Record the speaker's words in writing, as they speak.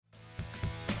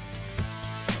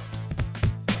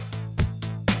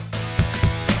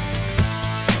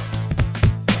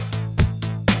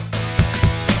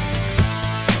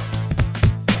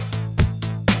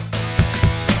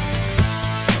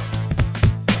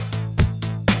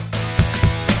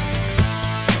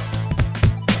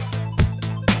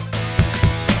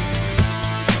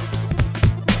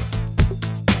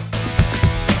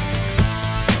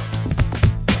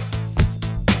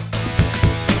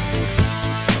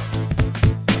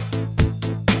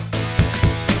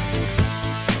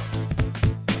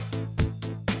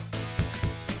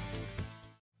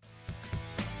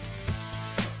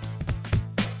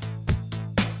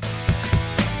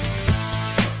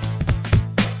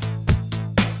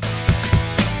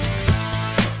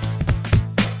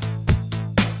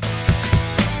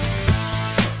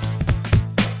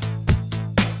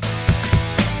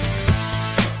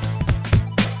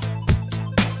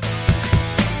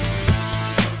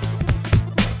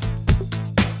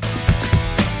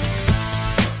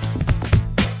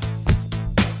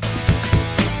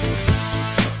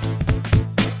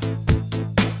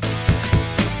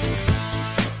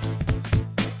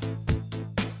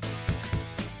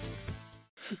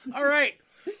All right.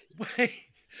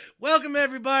 Welcome,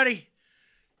 everybody,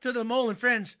 to the Mole and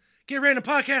Friends Get Random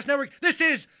Podcast Network. This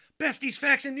is Besties,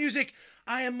 Facts, and Music.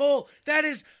 I am Mole. That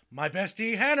is my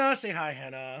bestie, Hannah. Say hi,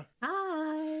 Hannah.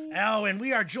 Hi. Oh, and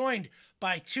we are joined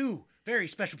by two very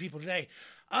special people today.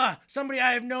 Somebody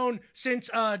I have known since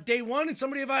day one, and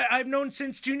somebody I've known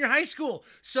since junior high school.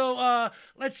 So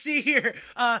let's see here.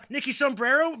 Nikki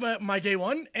Sombrero, my day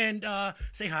one, and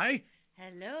say hi.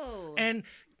 Hello. And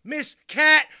Miss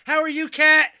Kat. How are you,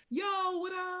 Kat? Yo,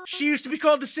 what up? She used to be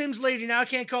called the Sims lady. Now I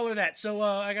can't call her that. So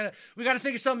we gotta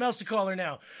think of something else to call her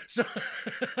now. So,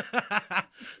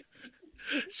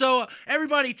 so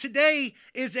everybody, today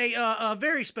is a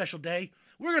very special day.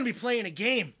 We're gonna be playing a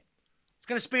game. It's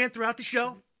gonna span throughout the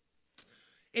show.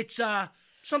 It's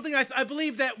something I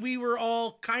believe that we were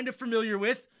all kind of familiar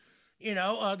with. You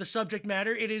know, the subject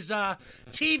matter. It is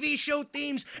TV show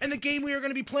themes, and the game we are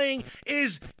going to be playing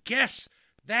is Guess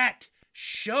That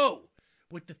Show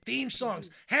with the theme songs.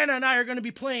 Hannah and I are going to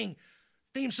be playing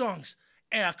theme songs,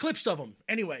 clips of them.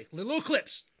 Anyway, little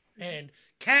clips. And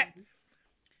Kat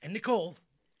and Nicole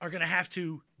are going to have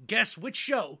to guess which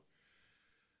show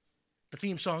the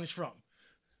theme song is from.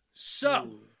 So,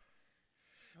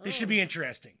 this should be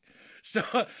interesting. So,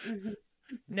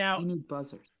 now, We need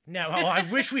buzzers. I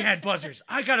wish we had buzzers.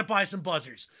 I gotta buy some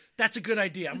buzzers. That's a good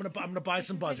idea. I'm gonna buy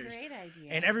some buzzers. This is a great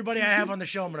idea. And everybody I have on the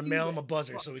show, I'm gonna mail them a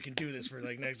buzzer so we can do this for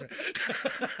like next.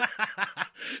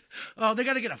 Oh, they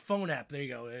gotta get a phone app. There you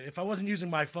go. If I wasn't using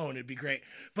my phone, it'd be great.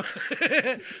 But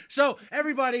so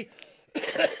everybody,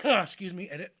 excuse me,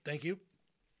 edit. Thank you.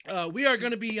 We are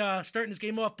going to be starting this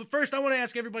game off, but first I want to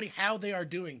ask everybody how they are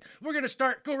doing. We're going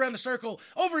to go around the circle.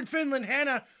 Over in Finland,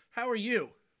 Hannah, how are you?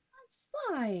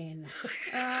 Fine.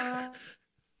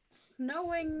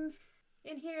 Snowing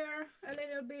in here a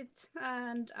little bit,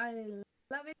 and I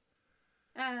love it.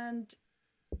 And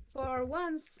for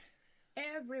once,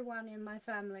 everyone in my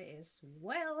family is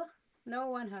well. No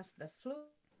one has the flu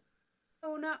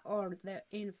or the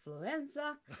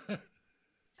influenza.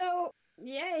 So,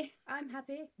 yay, I'm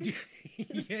happy.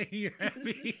 Yeah, you're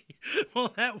happy.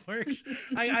 Well, that works.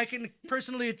 I can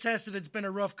personally attest that it's been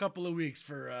a rough couple of weeks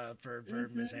for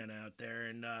Miss Hannah out there.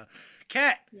 And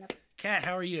Kat, Yep. Kat,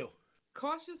 how are you?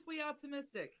 Cautiously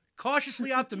optimistic.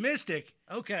 Cautiously optimistic.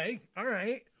 Okay, all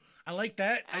right. I like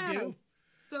that. I do.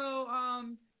 So,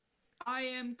 I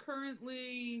am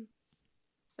currently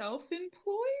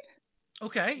self-employed.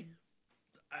 Okay.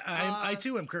 I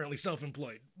too am currently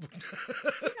self-employed.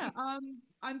 Yeah,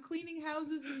 I'm cleaning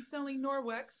houses and selling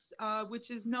Norwex,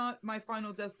 which is not my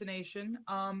final destination.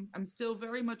 I'm still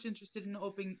very much interested in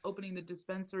opening the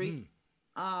dispensary.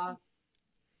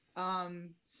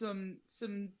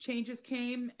 Some changes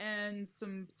came and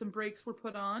some breaks were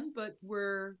put on, but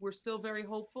we're still very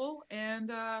hopeful. And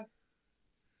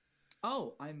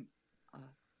I'm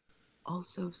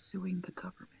also suing the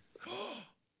government.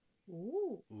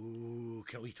 Ooh,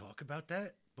 can we talk about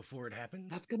that before it happens?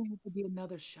 That's gonna have to be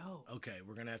another show. Okay,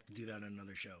 we're gonna have to do that on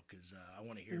another show because I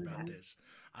want to hear about this.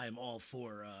 I am all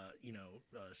for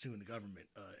suing the government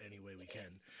any way we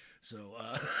can. So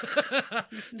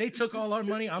they took all our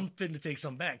money. I'm fitting to take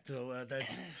some back. So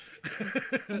that's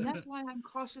And that's why I'm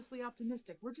cautiously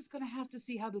optimistic. We're just gonna have to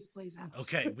see how this plays out.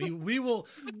 okay. We will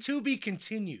to be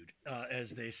continued,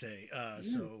 as they say.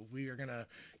 So we are gonna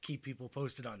keep people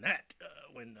posted on that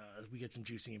when we get some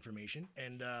juicy information.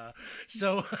 And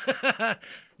so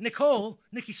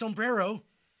Nikki Sombrero,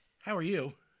 how are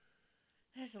you?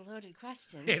 That's a loaded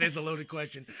question. It is a loaded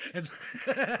question.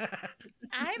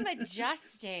 I'm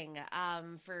adjusting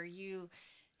for you,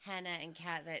 Hannah and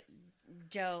Kat, that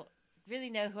don't really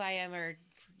know who I am or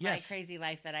my crazy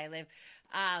life that I live.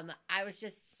 I was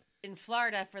just in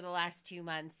Florida for the last 2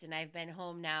 months, and I've been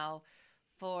home now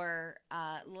for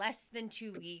less than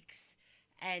 2 weeks.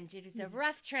 And it is a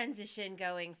rough transition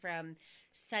going from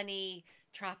sunny,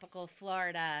 tropical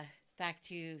Florida back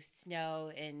to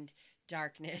snow and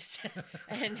darkness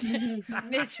and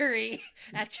misery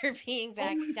after being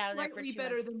back Only down there for 2 slightly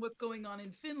better months. than what's going on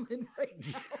in Finland right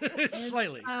now.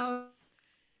 Slightly.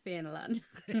 Finland.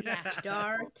 Yeah.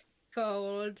 Dark,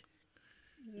 cold.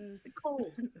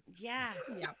 Cold. Yeah.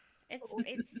 Yeah.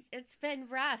 It's been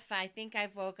rough. I think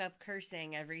I've woke up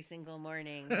cursing every single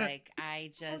morning. Like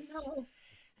I just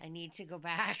I need to go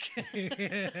back.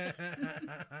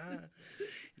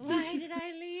 Why did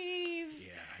I leave?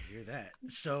 Yeah, I hear that.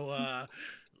 So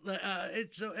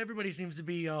so everybody seems to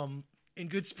be in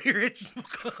good spirits.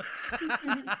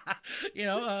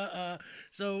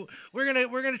 So we're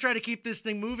gonna try to keep this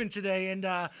thing moving today. And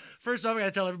first off, I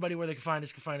gotta tell everybody where they can find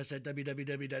us. You can find us at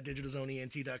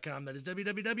www.digitalzoneent.com. That is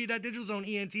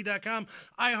www.digitalzoneent.com.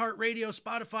 iHeartRadio,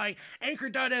 Spotify,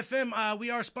 Anchor.fm. We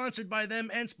are sponsored by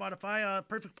them and Spotify.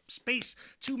 Perfect space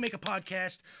to make a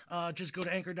podcast. Just go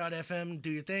to Anchor.fm,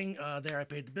 do your thing. There, I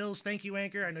paid the bills. Thank you,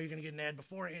 Anchor. I know you're gonna get an ad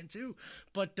beforehand too,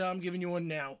 but I'm giving you one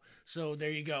now. So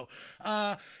there you go.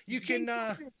 You can.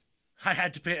 I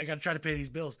had to pay. I got to try to pay these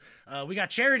bills. We got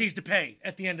charities to pay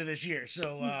at the end of this year,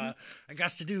 so I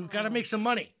got to make some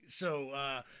money.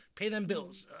 So pay them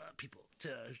bills, people. To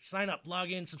sign up,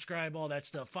 log in, subscribe, all that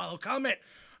stuff. Follow, comment.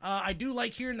 I do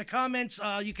like hearing the comments.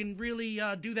 You can really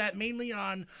do that mainly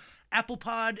on Apple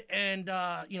Pod and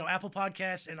Apple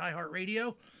Podcasts and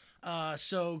iHeartRadio.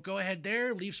 So go ahead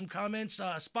there, leave some comments.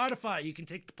 Spotify, you can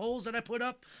take the polls that I put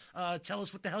up. Tell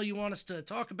us what the hell you want us to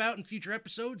talk about in future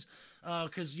episodes.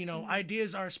 Because,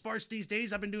 ideas are sparse these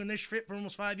days. I've been doing this shit for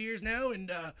almost 5 years now,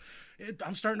 and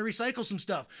I'm starting to recycle some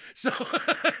stuff. So,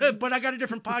 but I got a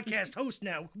different podcast host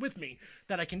now with me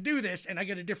that I can do this, and I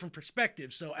get a different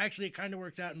perspective. So actually, it kind of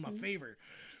works out in my favor.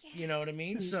 You know what I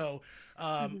mean? So,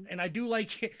 and I do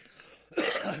like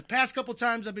past couple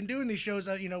times I've been doing these shows.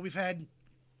 We've had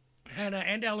Hannah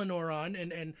and Eleanor on,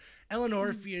 and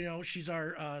Eleanor, she's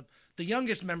our the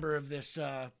youngest member of this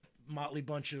motley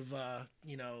bunch of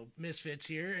misfits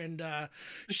here, and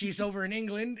she's over in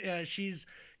England. She's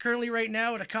currently right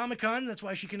now at a Comic-Con. That's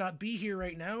why she cannot be here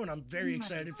right now, and I'm very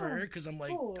excited for her because I'm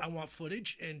like, I want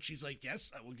footage, and she's like,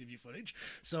 yes, I will give you footage.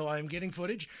 So I'm getting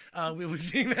footage. We will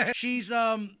see that. She's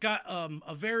got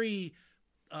a very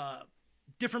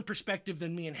different perspective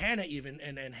than me and Hannah even,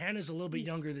 and Hannah's a little bit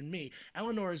younger than me.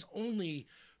 Eleanor is only,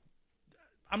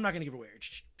 I'm not going to give her away.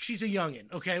 She's a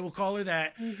youngin', okay? We'll call her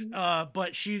that.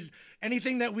 But she's,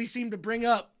 anything that we seem to bring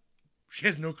up, she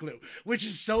has no clue, which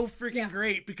is so freaking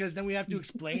great because then we have to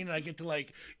explain and I get to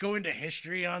go into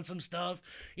history on some stuff.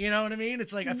 You know what I mean?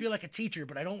 It's like, I feel like a teacher,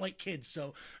 but I don't like kids.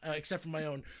 So, except for my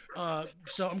own.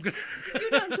 So I'm going to. You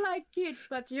don't like kids,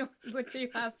 but you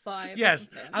have 5. Yes.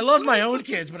 I love my own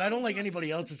kids, but I don't like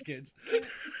anybody else's kids.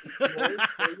 There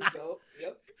you go.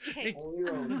 Yep. Hey, On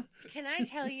your own. can I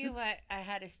tell you what I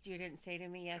had a student say to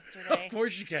me yesterday? Of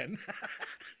course you can.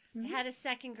 I had a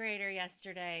second grader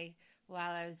yesterday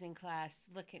while I was in class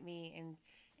look at me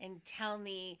and tell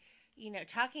me,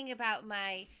 talking about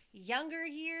my younger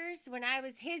years when I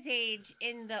was his age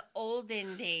in the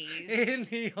olden days. In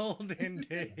the olden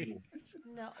days. In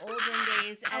the olden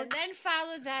days. And then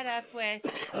followed that up with,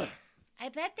 I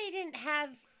bet they didn't have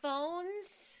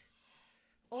phones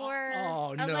or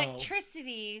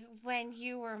electricity when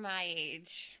you were my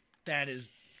age. That's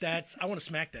I want to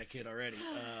smack that kid already.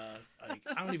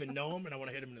 I don't even know him, and I want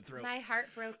to hit him in the throat. My heart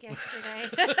broke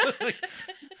yesterday.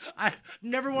 I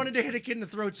never wanted to hit a kid in the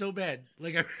throat so bad.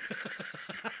 We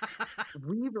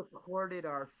recorded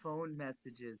our phone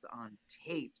messages on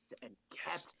tapes and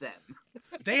kept them.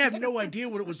 They have no idea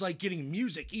what it was like getting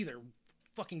music either.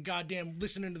 Fucking goddamn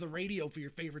listening to the radio for your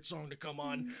favorite song to come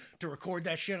on to record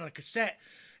that shit on a cassette.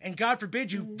 And God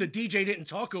forbid the DJ didn't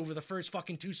talk over the first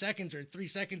fucking 2 seconds or 3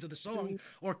 seconds of the song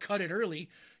or cut it early.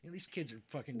 These kids are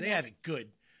fucking, they have it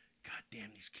good. God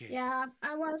damn these kids. Yeah,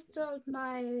 I was told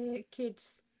my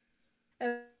kids,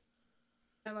 I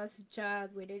was a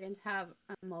child, we didn't have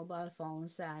mobile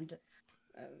phones and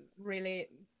really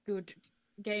good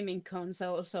gaming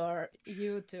consoles or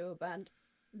YouTube, and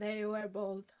they were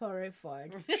both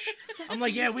horrified. I'm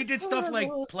like, yeah, we did stuff like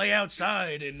play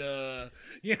outside and,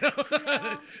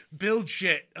 build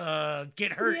shit,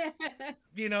 get hurt.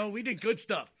 Yeah. We did good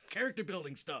stuff, character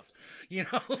building stuff,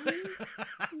 Yeah.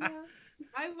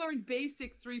 I learned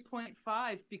basic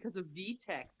 3.5 because of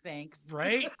VTech, thanks.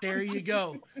 Right? There you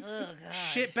go. Oh, God.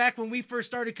 Shit, back when we first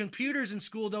started computers in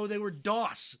school, though, they were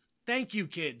DOS. Thank you,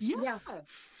 kids. Yeah.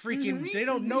 Freaking, they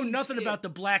don't know nothing about the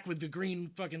black with the green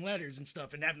fucking letters and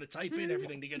stuff and having to type in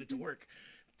everything to get it to work.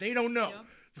 They don't know. Yep.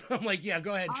 I'm like, yeah,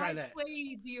 go ahead and try that. I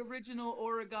played the original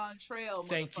Oregon Trail.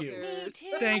 Thank you. Me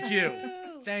too. Thank you.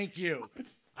 Thank you.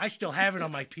 I still have it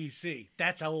on my PC.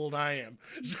 That's how old I am.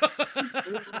 So,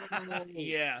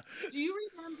 yeah. Do you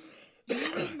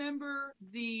remember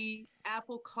the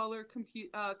Apple Color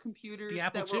computers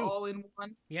that were all in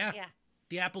one? Yeah.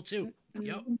 The Apple II.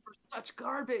 Yep. Such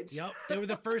garbage. Yep. They were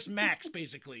the first Macs,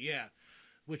 basically. Yeah.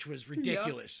 Which was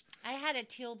ridiculous. Yep. I had a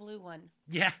teal blue one.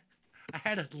 Yeah. I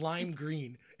had a lime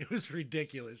green. It was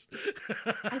ridiculous.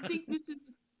 I think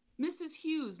Mrs.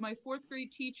 Hughes, my 4th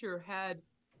grade teacher, had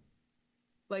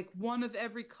one of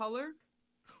every color.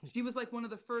 She was one of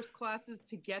the first classes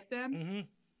to get them. Mm-hmm.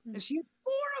 And she had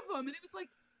 4 of them. And it was 4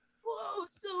 whoa,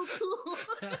 so cool.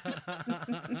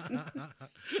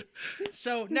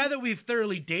 So now that we've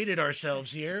thoroughly dated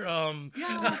ourselves here,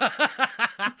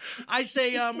 I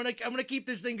say I'm gonna keep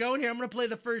this thing going here. I'm gonna play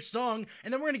the first song,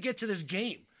 and then we're gonna get to this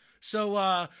game.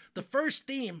 So the first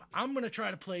theme I'm gonna try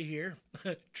to play here,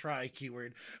 try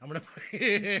keyword. I'm gonna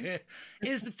play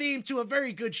is the theme to a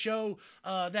very good show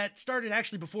that started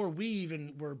actually before we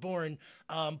even were born.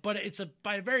 But it's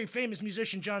by a very famous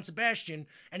musician, John Sebastian,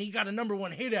 and he got a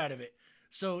 #1 hit out of it.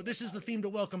 So this is the theme to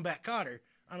Welcome Back, Kotter.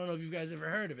 I don't know if you guys ever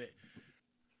heard of it.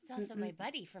 It's also my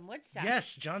buddy from Woodstock.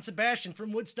 Yes, John Sebastian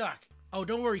from Woodstock. Oh,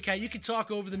 don't worry, Kat. You can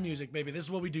talk over the music, baby. This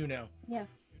is what we do now. Yeah.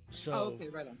 So, okay,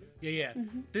 right on. Yeah.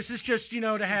 This is just,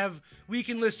 to have, we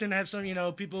can listen, have some,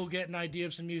 people get an idea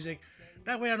of some music.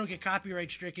 That way I don't get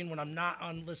copyright stricken when I'm not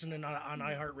listening on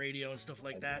iHeartRadio and stuff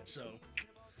like that. So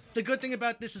the good thing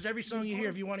about this is every song you hear,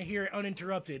 if you want to hear it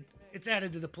uninterrupted, it's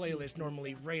added to the playlist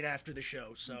normally right after the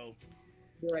show. So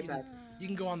Be right back. you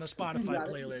can go on the Spotify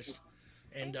playlist.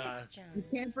 And You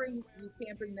can't bring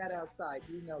that outside.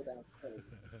 You know that. So.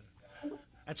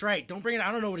 That's right. Don't bring it.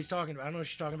 I don't know what he's talking about. I don't know what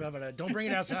she's talking about, but don't bring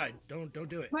it outside. Don't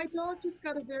do it. My dog just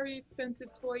got a very expensive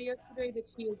toy yesterday that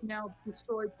she has now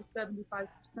destroyed to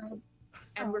 75%,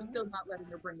 and we're still not letting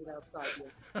her bring it outside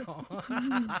yet.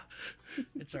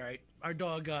 It's all right. Our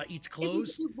dog eats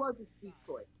clothes. It was a sweet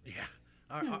toy. Yeah.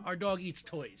 Our dog eats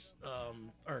toys.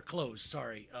 Or clothes.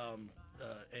 Sorry.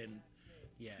 And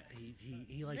yeah,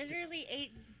 he likes literally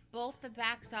ate both the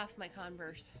backs off my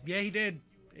Converse. Yeah, he did.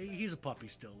 He's a puppy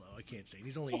still, though. I can't say.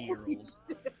 He's only a year old.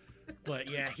 But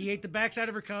yeah, he ate the backs out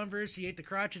of her Converse. He ate the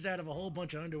crotches out of a whole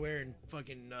bunch of underwear and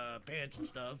fucking pants and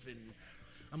stuff. And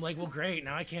I'm like, well, great.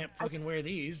 Now I can't fucking wear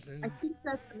these. And I think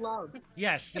that's love.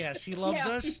 Yes. He loves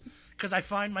us because I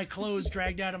find my clothes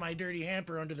dragged out of my dirty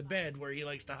hamper under the bed where he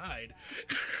likes to hide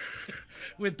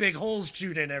with big holes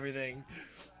chewed in everything.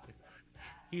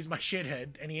 He's my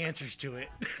shithead, and he answers to it.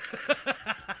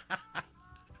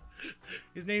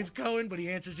 His name's Cohen, but he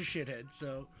answers to shithead.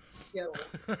 So,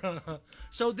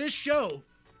 so this show,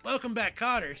 Welcome Back,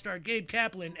 Kotter, starred Gabe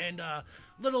Kaplan and a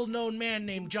little-known man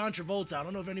named John Travolta. I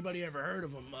don't know if anybody ever heard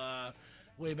of him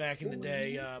way back in the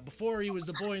day. Before he was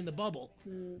the boy in the bubble.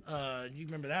 You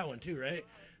remember that one too, right?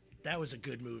 That was a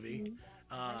good movie.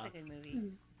 That's a good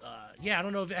movie. Yeah, I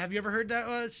don't know. Have you ever heard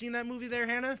that? Seen that movie there,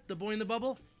 Hannah? The Boy in the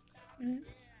Bubble.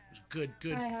 Good.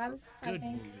 I have. Good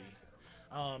movie.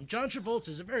 John Travolta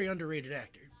is a very underrated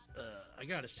actor. I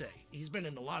gotta say, he's been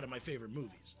in a lot of my favorite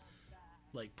movies,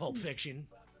 like Pulp Fiction,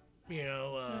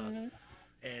 and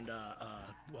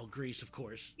well, Grease, of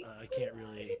course.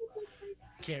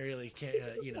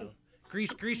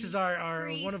 Grease is our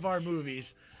Grease. one of our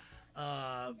movies,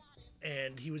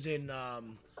 and he was in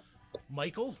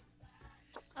Michael.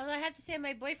 Although I have to say,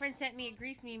 my boyfriend sent me a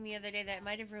Grease meme the other day that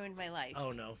might have ruined my life.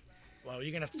 Oh no. Well,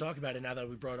 you're gonna have to talk about it now that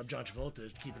we brought up John Travolta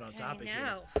to keep it on topic. I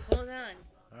know. Here. Hold on.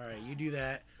 All right, you do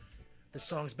that. The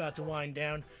song's about to wind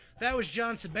down. That was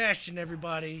John Sebastian,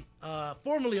 everybody.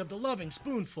 Formerly of the Loving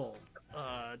Spoonful.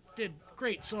 Did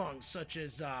great songs such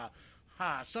as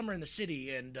Summer in the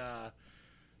City and That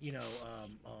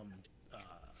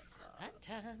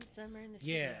time, Summer in the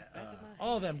City. yeah,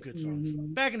 all of them good songs.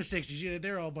 Back in the 60s,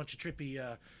 they're all a bunch of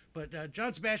trippy. But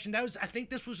John Sebastian, I think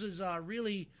this was his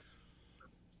really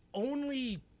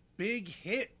only big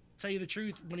hit, tell you the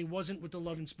truth, when he wasn't with the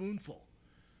Loving Spoonful.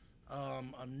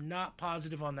 I'm not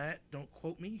positive on that. Don't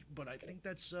quote me, but I think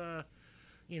that's, I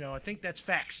think that's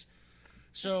facts.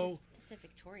 So It's a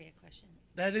Victoria question.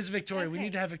 that is Victoria. We Okay.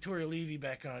 need to have Victoria Levy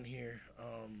back on here.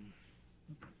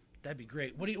 That'd be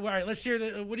great. All right, let's hear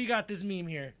what do you got this meme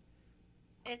here?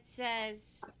 It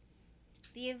says,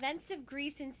 the events of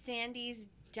Grease and Sandy's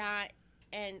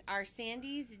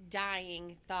Sandy's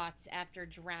dying thoughts after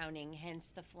drowning, hence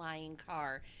the flying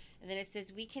car. And then it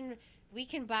says, we can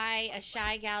buy a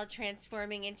shy gal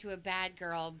transforming into a bad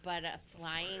girl, but a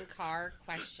flying car ?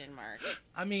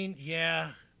 I mean,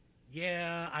 yeah.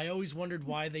 I always wondered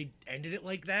why they ended it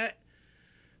like that.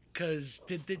 Cause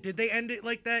did they end it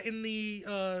like that in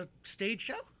the stage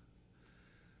show?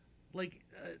 Like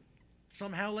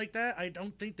somehow like that? I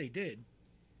don't think they did.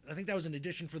 I think that was an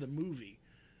addition for the movie,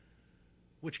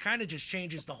 which kind of just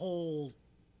changes the whole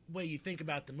way you think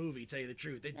about the movie. To tell you the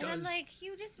truth, it And does. I'm like,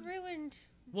 you just ruined.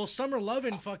 Well, Summer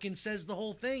Lovin' fucking says the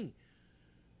whole thing.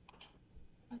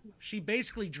 She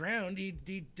basically drowned. He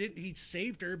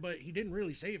saved her, but he didn't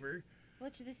really save her.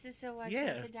 Which this is so what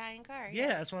Yeah. the dying car.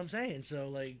 Yeah, that's what I'm saying. So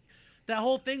like, that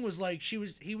whole thing was like he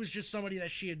was just somebody that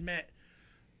she had met,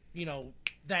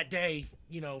 that day,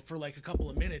 for like a couple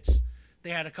of minutes.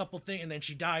 They had a couple things, and then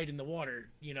she died in the water.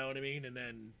 You know what I mean? And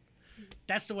then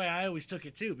that's the way I always took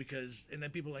it too. Because and then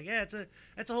people are like, yeah,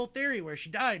 that's a whole theory where she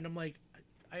died, and I'm like,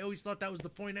 I always thought that was the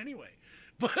point anyway.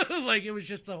 But like it was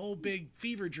just a whole big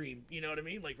fever dream, you know what I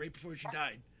mean? Like right before she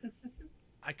died.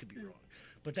 I could be wrong,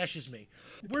 but that's just me.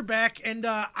 We're back, and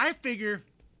I figure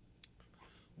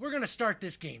we're gonna start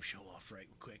this game show off right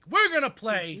quick. We're gonna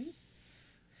play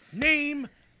Name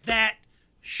That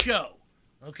Show.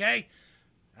 Okay,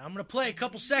 I'm gonna play a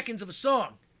couple seconds of a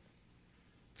song,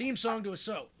 theme song to a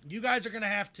show. You guys are gonna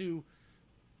have to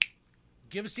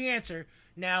give us the answer.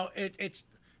 Now it's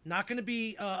not gonna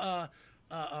be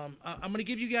I'm going to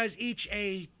give you guys each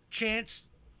a chance,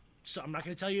 so I'm not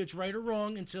going to tell you it's right or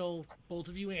wrong until both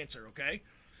of you answer, okay?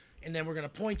 And then we're going to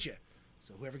point you.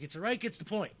 So whoever gets it right gets the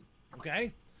point,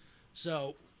 okay?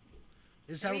 So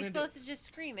this is how Are we're we going to do it. supposed to just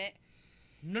scream it?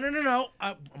 No.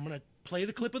 I'm going to play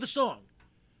the clip of the song.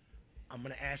 I'm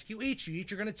going to ask you each. You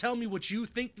each are going to tell me what you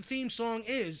think the theme song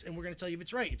is, and we're going to tell you if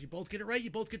it's right. If you both get it right,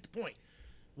 you both get the point.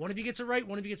 One of you gets it right,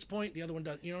 one of you gets the point, the other one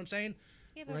doesn't. You know what I'm saying?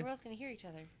 Yeah, but we're both going to hear each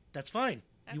other. That's fine.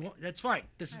 Okay. That's fine.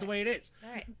 This is the way it is.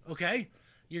 All right. Okay?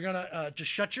 You're going to just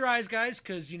shut your eyes, guys,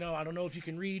 because, I don't know if you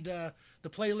can read the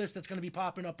playlist that's going to be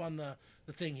popping up on the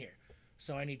thing here.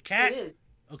 So I need Kat. It is.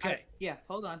 Okay. Yeah,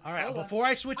 hold on. All right. Hold on. Before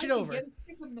I switch it over.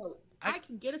 I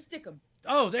can get a stickum.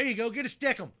 Oh, there you go. Get a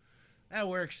stickum. That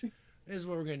works. This is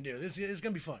what we're going to do. This is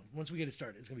going to be fun. Once we get it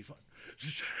started, it's going to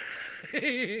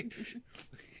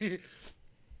be fun.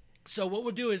 So what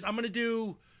we'll do is I'm going to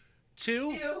do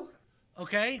 2. Ew.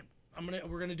 Okay?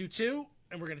 We're gonna do 2,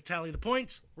 and we're gonna tally the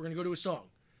points. We're gonna go to a song.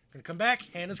 Gonna come back.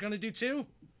 Hannah's gonna do 2.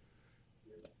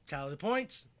 Tally the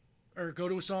points, or go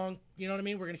to a song. You know what I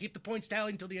mean? We're gonna keep the points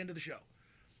tallied until the end of the show.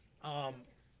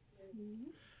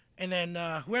 And then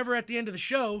whoever at the end of the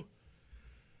show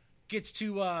gets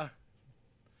to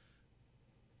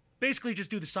basically just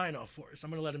do the sign off for us.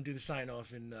 I'm gonna let them do the sign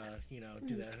off and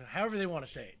do that however they want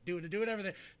to say it. Do whatever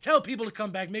they tell people to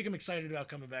come back. Make them excited about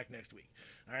coming back next week.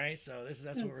 All right, so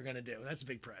that's what we're gonna do. That's a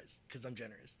big prize because I'm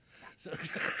generous. So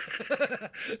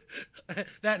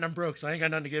that and I'm broke, so I ain't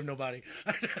got nothing to give nobody.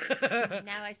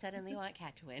 Now I suddenly want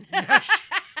Kat to win.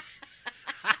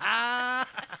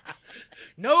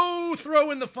 No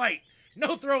throw in the fight.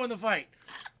 No throw in the fight.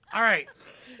 All right.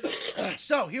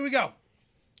 So here we go.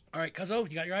 All right, Cuzzo,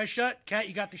 you got your eyes shut. Kat,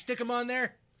 you got the stickum on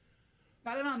there?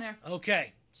 Got it on there.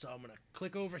 Okay, so I'm going to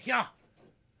click over here.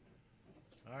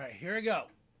 All right, here we go.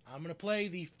 I'm going to play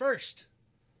the first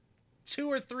 2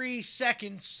 or 3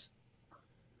 seconds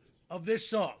of this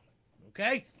song,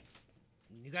 okay?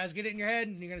 You guys get it in your head,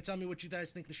 and you're going to tell me what you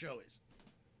guys think the show is.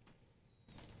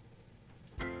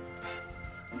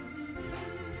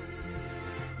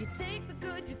 You take the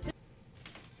good, you take...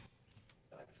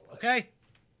 Okay?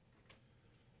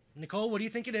 Nicole, what do you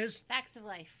think it is? Facts of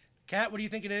life. Kat, what do you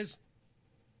think it is?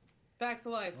 Facts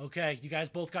of life. Okay, you guys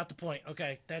both got the point.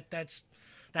 Okay, that's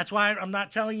why I'm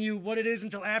not telling you what it is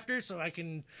until after, so I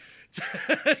can,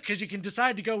 because you can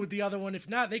decide to go with the other one. If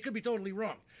not, they could be totally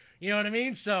wrong. You know what I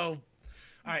mean? So,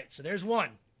 all right, so there's one.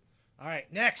 All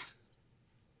right, next.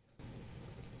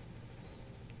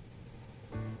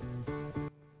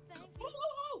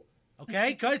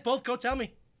 Okay, guys, both go tell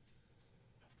me.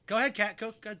 Go ahead, Kat.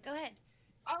 Go ahead.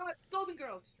 Golden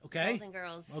Girls. Okay. Golden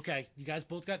Girls. Okay, you guys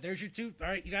both got. There's your 2. All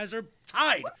right, you guys are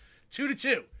tied,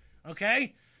 2-2.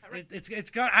 Okay. Right. It's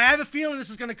got. I have a feeling this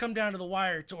is going to come down to the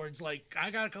wire. Towards like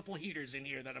I got a couple of heaters in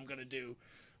here that I'm going to do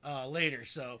later.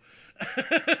 So.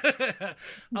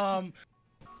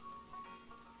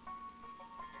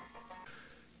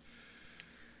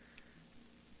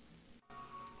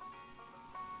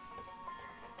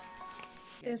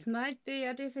 This might be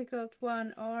a difficult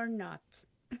one or not.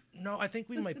 No, I think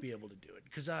we might be able to do it.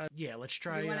 Because, yeah, let's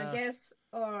try... You want to guess,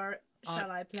 or shall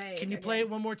I play it Can you again? play it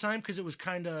one more time? Because it was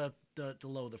kind of the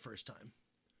low the first time.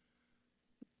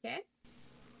 Okay.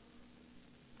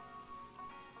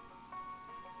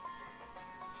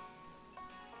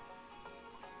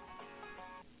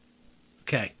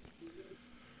 Okay.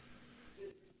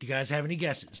 Do you guys have any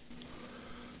guesses?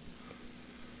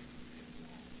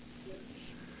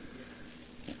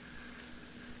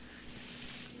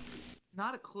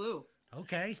 Not a clue.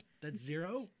 Okay, that's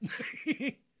 0.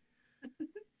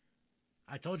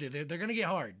 I told you they're gonna get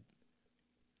hard.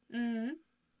 Mm-hmm.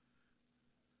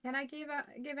 Can I give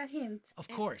a hint? Of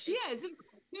course. Yeah, is it a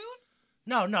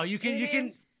cartoon? No. You can. Go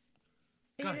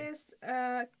It ahead. is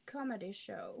a comedy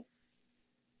show.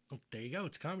 Oh, there you go.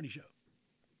 It's a comedy show.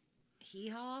 Hee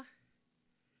Haw?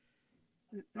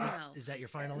 No. Is that your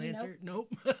final answer?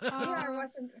 Nope. Here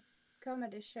wasn't a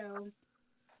comedy show.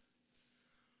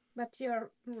 But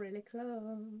you're really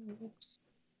close.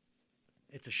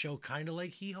 It's a show kind of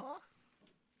like Hee Haw.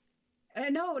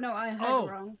 No, I heard Oh,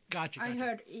 wrong. gotcha. I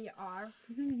heard ER.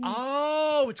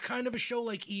 Oh, it's kind of a show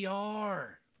like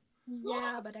ER,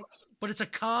 Yeah, but it's a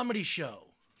comedy show.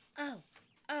 Oh.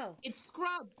 It's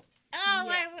Scrubs. Oh,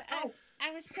 Yeah.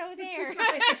 I was so there.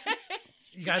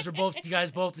 You guys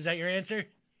both. Is that your answer?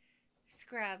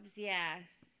 Scrubs, yeah.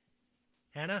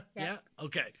 Hannah? Yes. Yeah?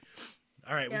 Okay.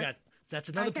 All right, Yes. that's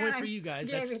another point for you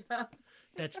guys. Gave it up.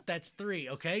 That's 3,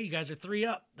 okay? You guys are 3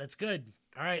 up. That's good.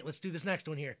 All right, let's do this next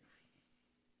one here.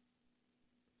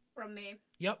 From me.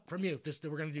 Yep, from you.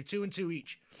 We're going to do 2 and 2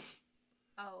 each.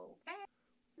 Okay.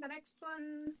 The next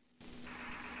one.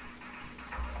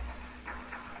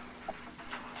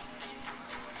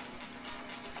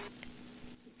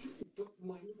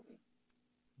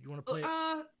 You want to play it?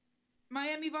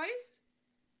 Miami Vice?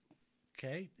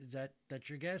 Okay, that's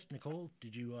your guess? Nicole,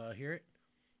 did you hear it?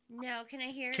 No, can I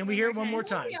hear it? Can we hear it one more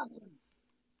time? time?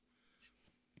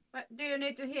 But do you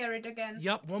need to hear it again?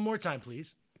 Yep, one more time,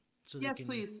 please. So Yes,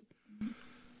 please.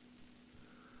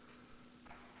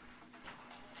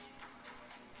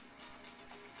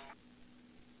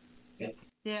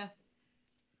 Yeah.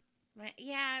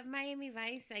 Yeah, Miami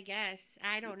Vice, I guess.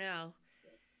 I don't know.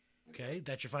 Okay,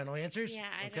 that's your final answers? Yeah,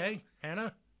 I Okay,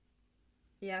 Hannah?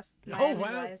 Yes. Oh,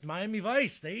 wow. Miami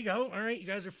Vice. There you go. All right, you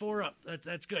guys are 4 up.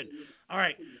 That's good. All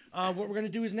right, what we're going to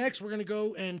do is next, we're going to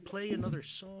go and play another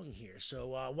song here.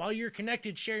 So while you're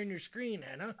connected, sharing your screen,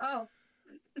 Hannah. Oh.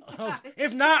 Oh,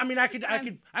 if not, I mean, I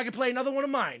could play another one of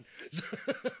mine.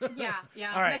 Yeah.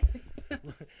 All right.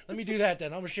 Let me do that then.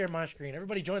 I'm going to share my screen.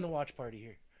 Everybody join the watch party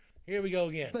here. Here we go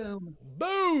again. Boom.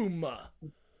 Boom.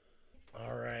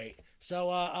 All right. So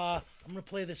I'm going to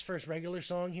play this first regular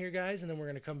song here, guys, and then we're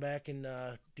going to come back and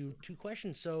do 2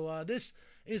 questions. So this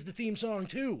is the theme song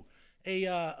to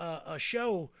a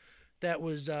show that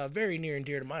was very near and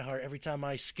dear to my heart. Every time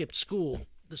I skipped school,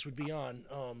 this would be on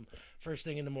first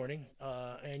thing in the morning,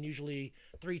 and usually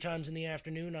 3 times in the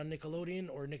afternoon on Nickelodeon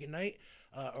or Nick at Night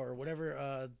or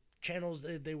whatever channels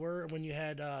they were when you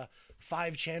had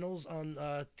 5 channels on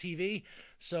TV.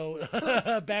 So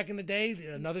back in the day,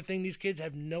 another thing these kids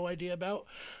have no idea about.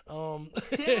 Channel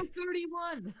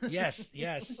 31. Yes.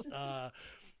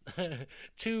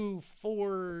 2,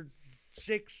 4,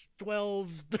 6, 12,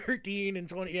 13, and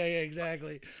 20. Yeah,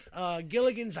 exactly.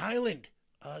 Gilligan's Island.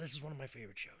 This is one of my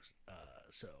favorite shows.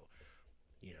 So,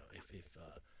 you know, if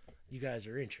you guys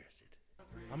are interested,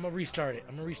 I'm going to restart it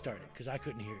because I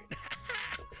couldn't hear it.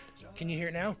 Can you hear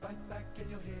it now?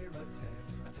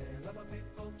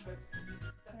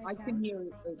 I can hear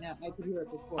it right now. I could hear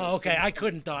it before. Oh, okay. I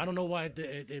couldn't, though. I don't know why.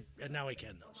 Now I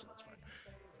can, though, so that's fine.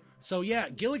 So, yeah,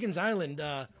 Gilligan's Island.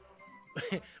 Do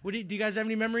you guys have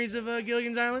any memories of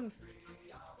Gilligan's Island?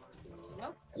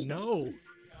 No.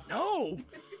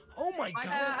 Oh, my God.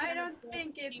 I don't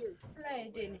think it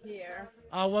played in here.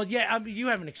 Well, yeah, you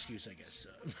have an excuse, I guess.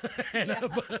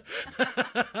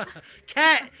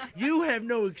 Kat, you have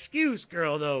no excuse,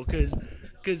 girl, though, because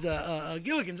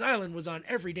Gilligan's Island was on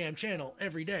every damn channel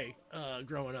every day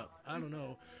growing up. I don't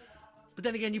know. But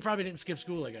then again, you probably didn't skip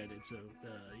school like I did, so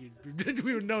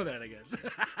we would know that, I guess.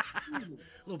 A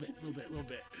little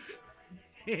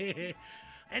bit.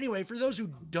 Anyway, for those who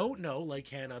don't know, like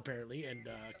Hannah apparently and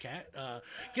Kat,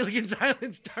 Gilligan's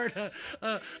Island starred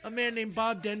a man named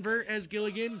Bob Denver as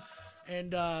Gilligan,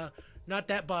 and not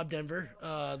that Bob Denver,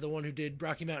 the one who did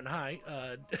Rocky Mountain High,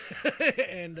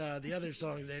 and the other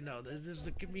songs. No, this is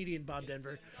a comedian, Bob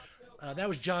Denver. That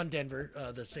was John Denver,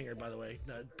 the singer, by the way.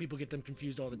 People get them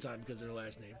confused all the time because of their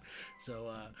last name.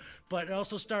 So, but it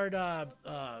also starred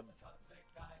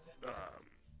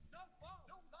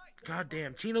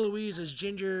goddamn, Tina Louise as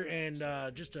Ginger, and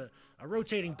just a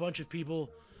rotating bunch of people.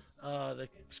 The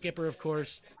skipper, of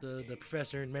course, the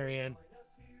professor and Marianne,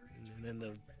 and then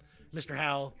the Mr.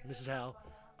 Howell, Mrs. Howell.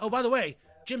 Oh, by the way,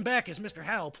 Jim Backus, Mr.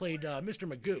 Howell, played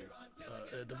Mr. Magoo,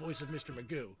 the voice of Mr.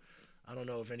 Magoo. I don't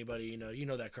know if anybody, you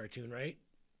know that cartoon, right?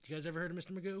 You guys ever heard of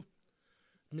Mr. Magoo?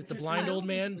 The blind old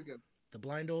man? The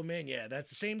blind old man? Yeah, that's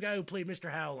the same guy who played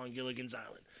Mr. Howell on Gilligan's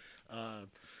Island.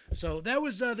 So that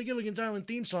was the Gilligan's Island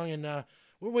theme song, and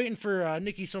we're waiting for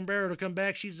Nikki Sombrero to come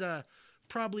back. She's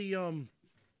probably hold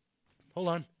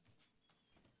on.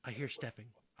 I hear stepping.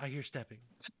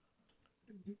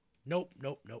 Nope.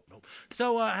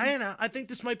 So Hannah, I think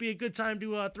this might be a good time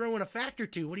to throw in a fact or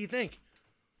two. What do you think?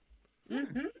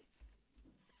 Mm-hmm.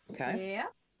 Okay. Yeah.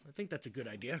 I think that's a good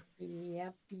idea.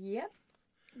 Yep.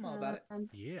 I'm all about it.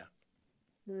 Yeah.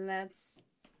 Let's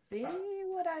see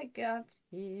what I got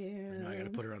here. Now I got to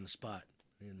put her on the spot.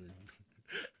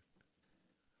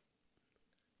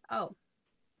 Oh.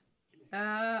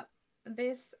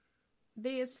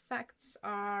 These facts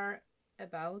are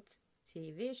about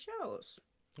TV shows.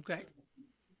 Okay.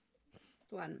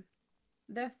 Next one.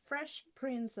 The Fresh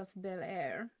Prince of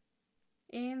Bel-Air.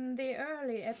 In the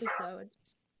early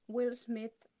episodes, Will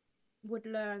Smith would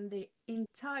learn the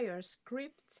entire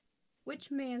script,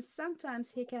 which means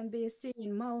sometimes he can be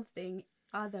seen mouthing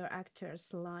other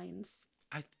actors' lines.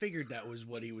 I figured that was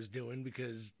what he was doing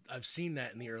because I've seen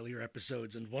that in the earlier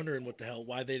episodes and wondering what the hell,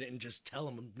 why they didn't just tell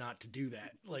him not to do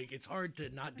that. Like, it's hard to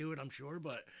not do it, I'm sure,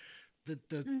 but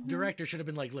the director should have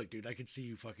been like, look, dude, I could see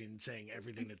you fucking saying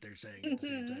everything that they're saying at the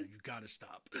same time. You gotta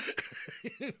stop.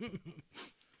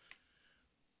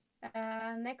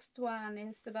 Next one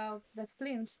is about the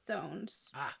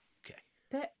Flintstones. Ah,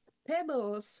 okay.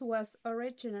 Pebbles was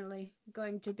originally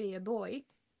going to be a boy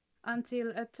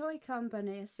until a toy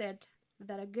company said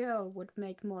that a girl would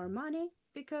make more money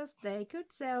because they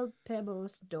could sell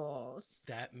Pebbles dolls.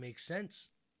 That makes sense.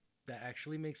 That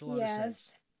actually makes a lot of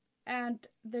sense. And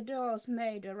the dolls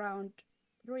made around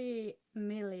 $3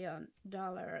 million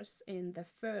in the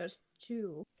first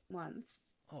 2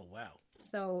 months. Oh, wow.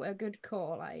 So a good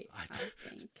call, I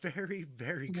think. Very,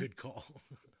 very good call.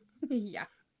 Yeah.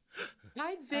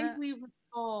 I vaguely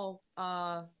recall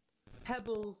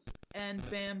Pebbles and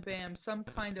Bam Bam, some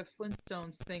kind of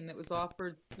Flintstones thing that was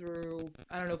offered through,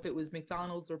 I don't know if it was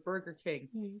McDonald's or Burger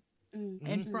King.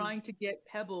 And trying to get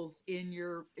Pebbles in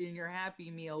your Happy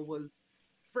Meal was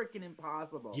freaking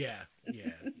impossible. Yeah,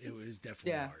 it was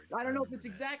definitely hard. I don't know if it's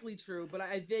exactly true, but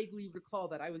I vaguely recall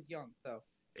that. I was young, so.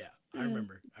 Yeah, I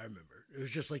remember. It was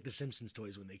just like the Simpsons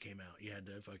toys when they came out. You had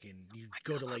to you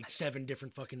go to like 7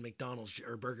 different fucking McDonald's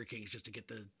or Burger Kings just to get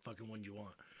the fucking ones you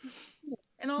want.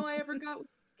 And all I ever got was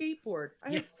a skateboard.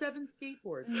 I had 7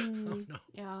 skateboards. Oh, no.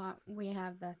 Yeah, we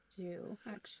have that too,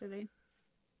 actually.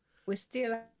 We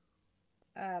still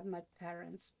at my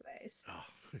parents' place. Oh.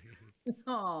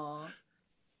 Aww.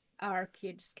 Our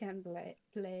kids can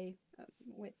play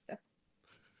with the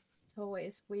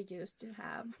toys we used to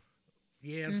have.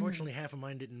 Yeah, unfortunately, half of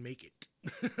mine didn't make it.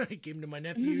 I came to my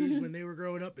nephews when they were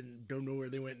growing up and don't know where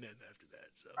they went after that.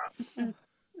 So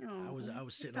I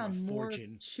was sitting on a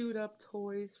fortune. Chewed up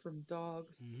toys from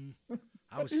dogs. Mm-hmm.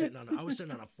 I was sitting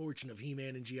on a fortune of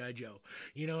He-Man and G.I. Joe.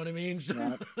 You know what I mean?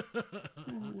 So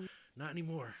not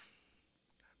anymore.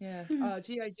 Yeah,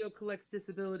 G.I. Joe collects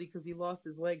disability because he lost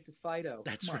his leg to Fido.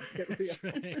 That's right. That's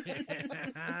right.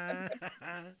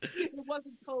 It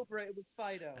wasn't Cobra, it was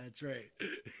Fido. That's right.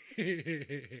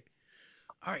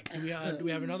 All right, do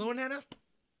we have another one, Hannah?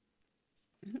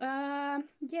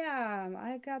 Yeah,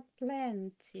 I got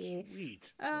plenty.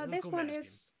 Sweet. This one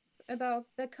is about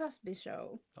the Cosby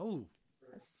Show. Oh.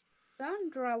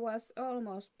 Sandra was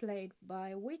almost played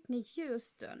by Whitney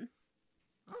Houston,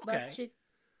 but she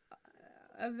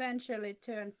eventually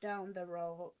turned down the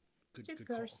role to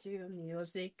pursue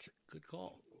music. Good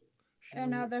call.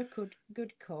 Another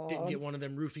good call. Didn't get one of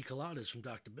them roofie coladas from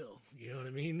Dr. Bill. You know what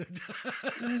I mean?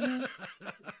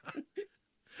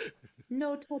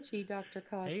 No touchy, Dr.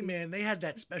 Cosby. Hey, man, they had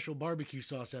that special barbecue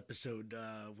sauce episode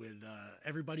with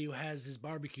everybody who has his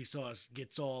barbecue sauce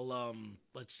gets all,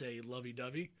 let's say,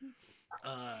 lovey-dovey.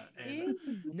 And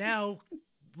now,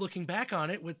 looking back on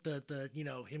it with the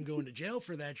him going to jail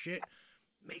for that shit,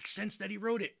 makes sense that he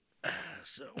wrote it.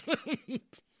 So,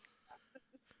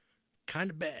 kind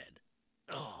of bad.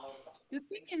 Oh. The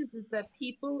thing is that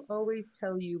people always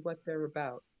tell you what they're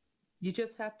about. You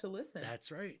just have to listen.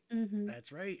 That's right.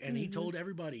 That's right. And he told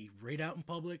everybody right out in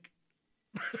public.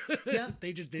 Yeah.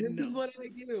 They just didn't know. This is what I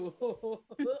do.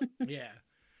 Yeah.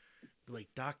 Like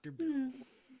Dr. Bill.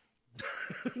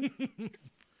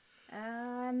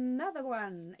 Another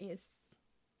one is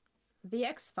The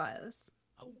X-Files.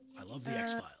 Oh, I love The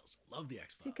X-Files. Love The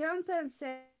X-Files. To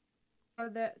compensate for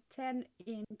the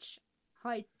 10-inch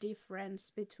height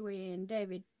difference between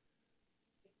David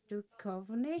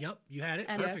Duchovny. Yep, you had it.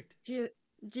 And Perfect.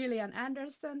 Gillian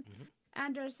Anderson.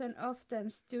 Anderson often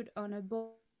stood on a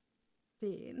boat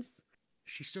scenes.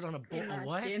 She stood on a boat.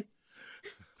 What?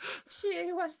 She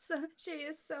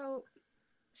is so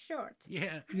short.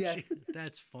 Yeah. Yes.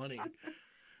 That's funny.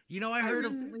 I heard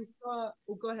recently saw.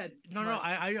 Oh, go ahead. No.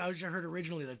 I just heard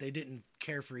originally that they didn't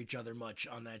care for each other much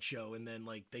on that show, and then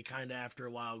like they kind of after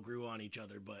a while grew on each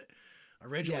other, but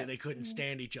originally they couldn't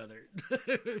stand each other.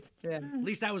 Yeah. At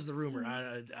least that was the rumor.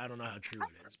 I don't know how true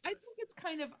it is. But.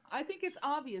 I think it's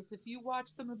obvious if you watch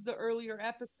some of the earlier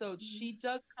episodes. She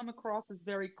does come across as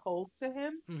very cold to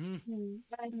him,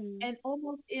 and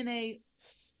almost in a.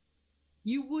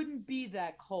 You wouldn't be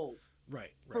that cold.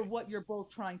 Right. For what you're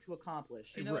both trying to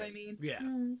accomplish. You know what I mean? Yeah.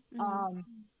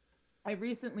 I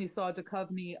recently saw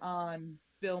Duchovny on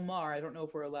Bill Maher. I don't know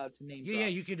if we're allowed to name drop. Yeah,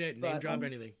 you could name drop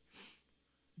anything.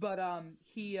 But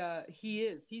he's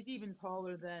even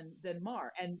taller than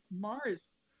Mar, and Mar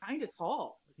is kind of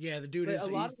tall. Yeah, the dude But is a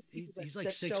lot of the people he's that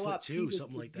like show up, he 6'2", was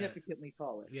something like that. significantly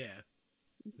taller. Yeah,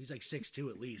 he's like 6'2"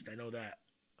 at least. I know that.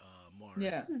 Mar.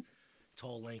 Yeah.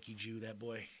 Tall, lanky Jew. That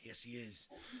boy. Yes, he is.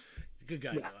 He's a good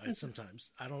guy. Though.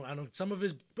 Sometimes I don't. Some of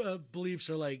his beliefs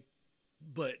are like,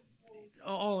 but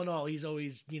all in all, he's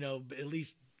always at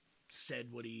least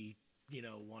said what he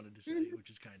wanted to say, which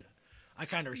is I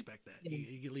kind of respect that.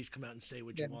 You at least come out and say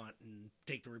what you want and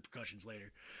take the repercussions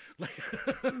later.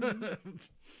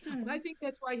 I think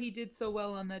that's why he did so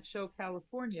well on that show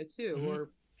California too, or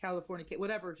California,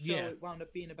 whatever show it wound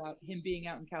up being about him being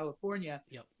out in California.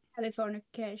 Yep.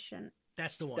 Californication.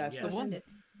 That's the one. That's the one.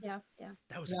 Yeah.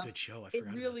 That was a good show. It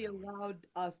really allowed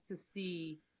us to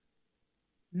see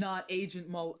not Agent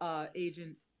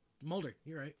Mulder.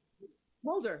 You're right.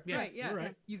 Mulder, yeah, right? Yeah, you're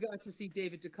right. You got to see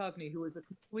David Duchovny, who was a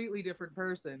completely different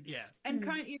person. Yeah, and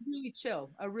kind of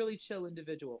a really chill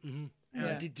individual.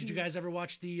 Mm-hmm. Did you guys ever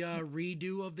watch the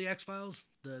redo of the X-Files,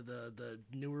 the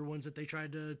newer ones that they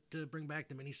tried to bring back,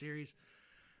 the miniseries?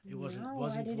 It wasn't.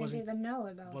 I didn't even know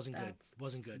about. Wasn't that. good.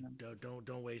 Wasn't good.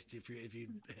 Don't waste if you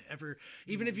ever,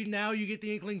 even if you now you get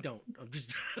the inkling, don't.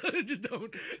 Just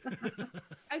don't.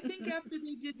 I think after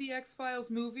they did the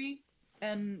X-Files movie,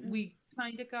 and we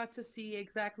kind of got to see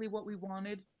exactly what we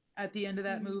wanted at the end of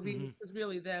that movie. It was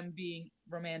really them being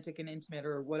romantic and intimate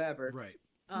or whatever. Right.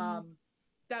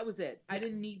 That was it. I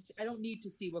don't need to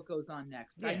see what goes on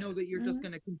next. Yeah. I know that you're just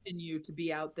going to continue to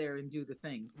be out there and do the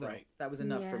thing. So that was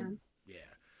enough for me. Yeah.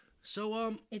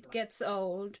 So it gets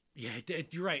old. Yeah,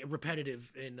 you're right.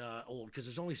 Repetitive and old, because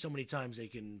there's only so many times they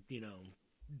can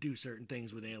do certain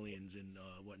things with aliens and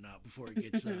whatnot before it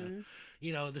gets the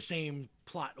same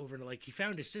plot over to, like, he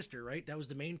found his sister, right? That was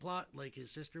the main plot. Like, his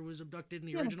sister was abducted in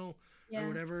the original or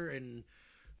whatever,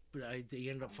 but he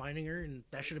ended up finding her, and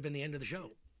that should have been the end of the show.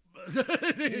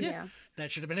 That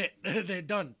should have been it. They're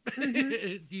done.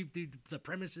 The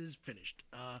premise is finished.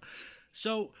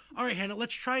 So, all right, Hannah,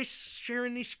 let's try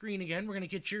sharing the screen again. We're going to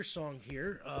get your song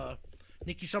here.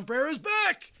 Nikki Sombrero's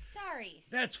back. Sorry.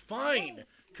 That's fine,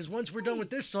 because once we're done with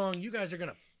this song, you guys are going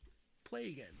to play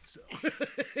again. So,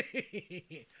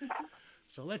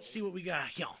 so let's see what we got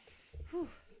here.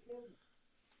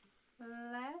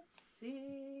 Let's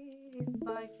see if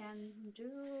I can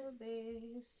do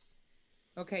this.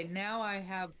 Okay, now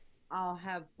I'll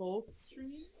have both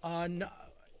streams. No,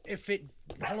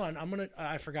 hold on,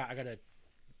 I forgot, I gotta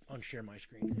unshare my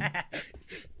screen.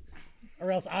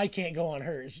 Or else I can't go on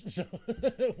hers, so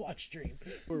watch stream.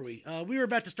 Where were we? We were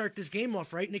about to start this game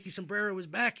off, right? Nikki Sombrero is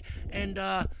back, and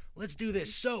let's do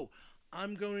this. So,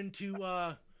 I'm going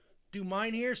to do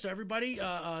mine here, so everybody,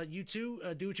 you two,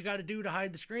 do what you gotta do to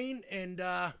hide the screen, and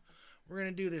we're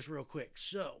gonna do this real quick.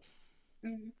 So,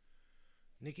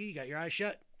 Nikki, you got your eyes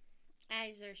shut?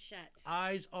 Eyes are shut.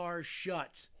 Eyes are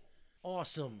shut.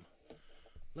 Awesome.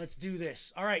 Let's do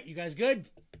this. All right, you guys good?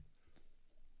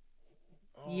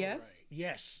 All yes. Right.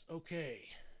 Yes. Okay.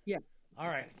 Yes. All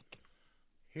right.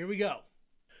 Here we go.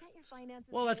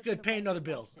 Well, that's good. Pay another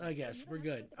bill, I guess. We're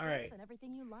good. All right.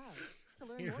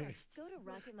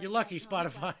 You're lucky,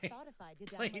 Spotify.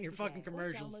 Playing your fucking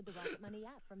commercials. All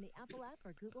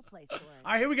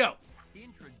right, here we go.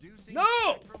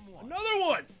 No! Another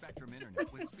one!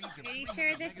 Are you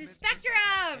sure this is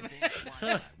Spectrum?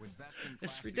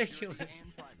 It's ridiculous.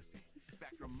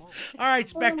 All right,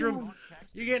 Spectrum.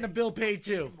 You're getting a bill paid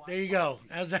too. There you go.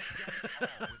 How's that?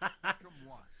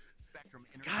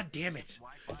 God damn it.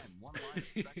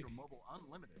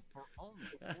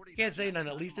 I can't say none.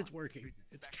 At least it's working.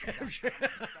 It's captured.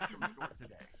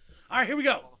 All right, here we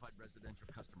go.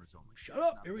 Shut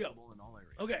up. Here we go.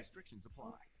 Okay.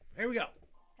 Here we go.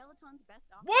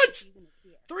 What?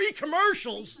 3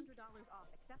 commercials?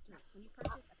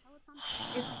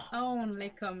 It's only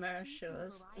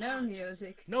commercials. No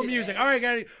music. No today. music. All right,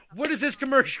 guys. What is this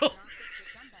commercial?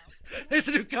 There's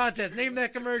a new contest. Name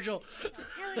that commercial.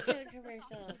 Peloton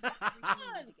commercial.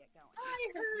 I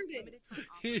heard it.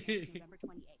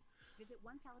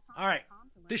 All right.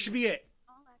 This should be it.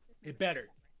 It better.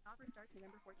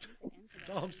 That's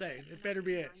all I'm saying. It better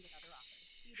be it.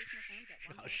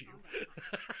 Gosh, you.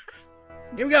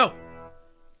 Here we go.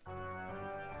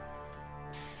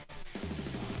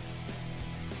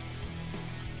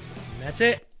 And that's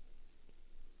it.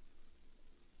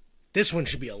 This one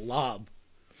should be a lob.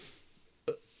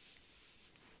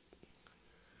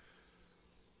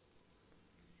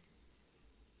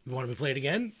 You want me to play it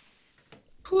again?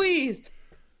 Please.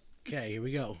 Okay, here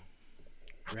we go.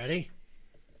 Ready?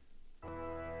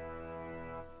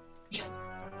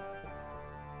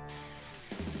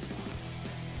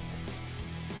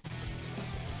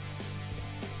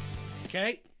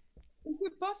 Okay. Is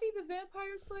it Buffy the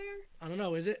Vampire Slayer? I don't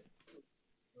know. Is it?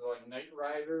 Like Knight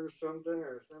Rider or something,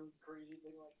 or some crazy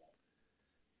thing like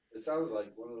that. It sounds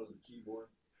like one of those keyboard.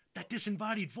 That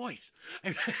disembodied voice.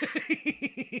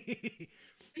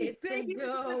 It's a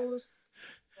ghost.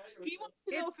 He wants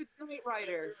to know if it's Knight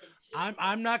Rider.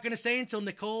 I'm not gonna say until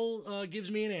Nicole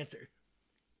gives me an answer.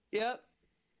 Yep.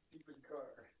 Stupid car.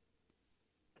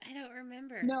 I don't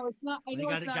remember. No, it's not. I know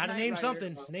You it's not gotta Knight name Rider.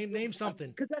 something. Name something.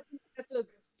 Because that's a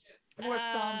more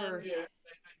somber. Yeah.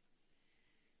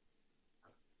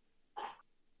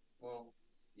 Well,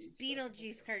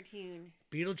 Beetlejuice cartoon.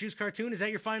 Beetlejuice cartoon. Is that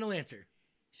your final answer?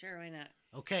 Sure, why not?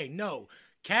 Okay. No.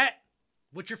 Kat,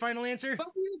 what's your final answer? Buffy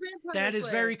the Vampire That is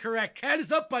Slayer. very correct. Kat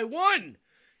is up by 1.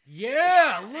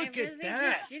 Yeah, look I at really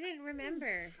that. just didn't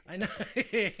remember. I know.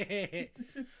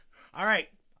 All right,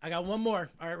 I got one more.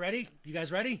 All right, ready? You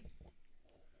guys ready?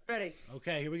 Ready.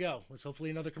 Okay, here we go. Let's hopefully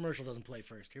another commercial doesn't play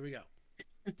first. Here we go.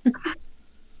 1,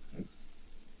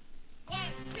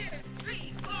 2,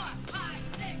 3, 4, 5,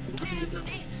 6, 7,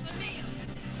 8,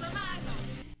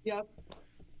 Yep.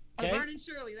 Okay. Laverne and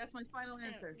Shirley. That's my final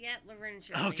answer. Yep, Laverne and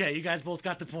Shirley. Okay, you guys both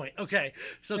got the point. Okay,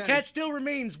 so Okay. Kat still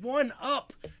remains 1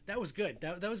 up. That was good.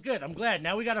 That was good. I'm glad.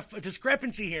 Now we got a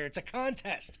discrepancy here. It's a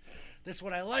contest. This is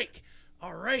what I like.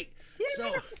 All right.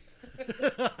 So,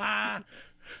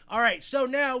 all right. So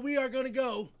now we are going to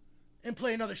go and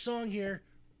play another song here,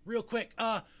 real quick.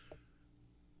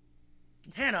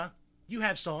 Hannah, you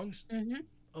have songs. Mm-hmm.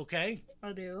 Okay.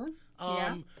 I do.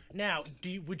 Yeah. Now,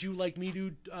 would you like me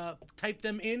to type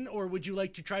them in, or would you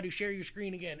like to try to share your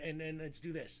screen again and let's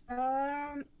do this?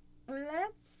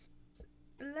 Let's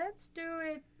do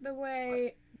it the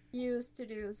way you used to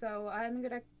do. So I'm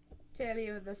gonna tell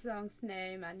you the song's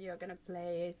name and you're gonna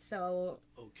play it. So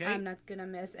Okay. I'm not gonna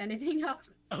mess anything up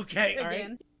Okay. All right.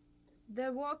 again.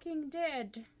 The Walking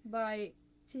Dead by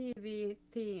TV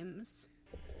Themes.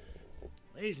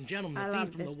 Ladies and gentlemen, I the theme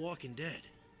love from this. The Walking Dead.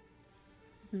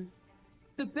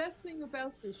 The best thing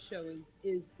about this show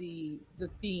is the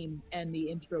theme and the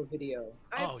intro video.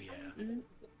 Oh yeah.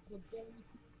 It's a very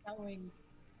compelling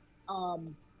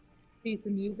piece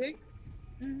of music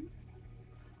Mhm.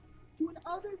 to an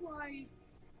otherwise.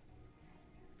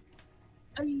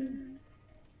 I mean,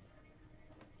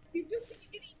 you're just gonna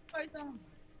get eaten by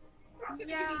zombies. You're gonna get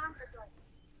Yeah. eaten by zombies.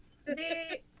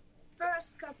 The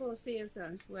first couple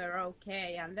seasons were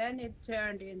okay, and then it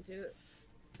turned into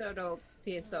total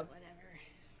piece of Whatever.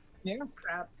 Yeah.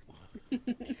 crap.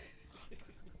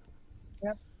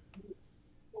 Yep.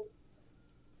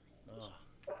 Oh.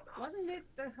 Wasn't it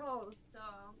the whole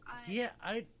song? I Yeah,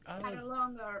 I had a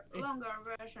longer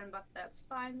version, but that's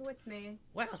fine with me.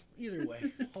 well, either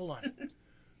way. Hold on.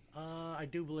 I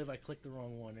do believe I clicked the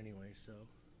wrong one anyway, so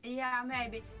Yeah,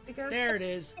 maybe because there it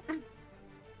is.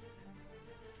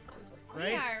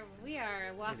 Right? We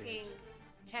are walking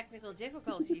technical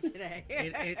difficulty today.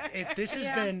 This has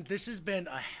Yeah. been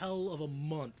a hell of a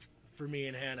month for me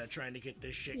and Hannah trying to get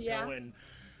this shit Yeah. going,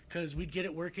 because we'd get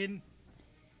it working,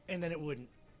 and then it wouldn't,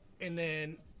 and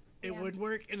then it Yeah. would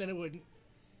work, and then it wouldn't,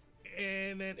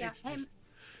 and then Yeah, it's hey, just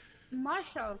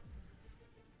Marshall,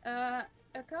 a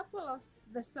couple of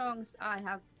the songs I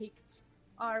have picked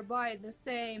are by the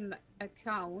same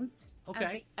account.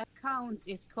 Okay. And the account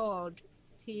is called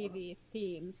TV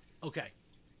Themes. okay.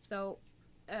 So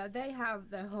they have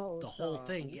the whole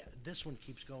Thing. songs. Yeah, this one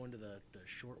keeps going to the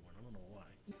short one. I don't know why.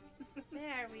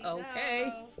 There we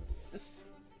Okay. go.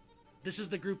 This is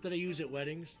the group that I use at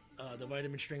weddings, the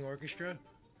Vitamin String Orchestra,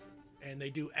 and they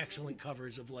do excellent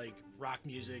covers of like rock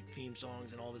music, theme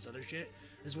songs, and all this other shit.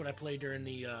 This is what I play during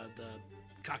the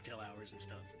cocktail hours and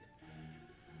stuff.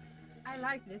 I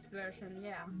like this version.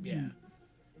 Yeah. Yeah,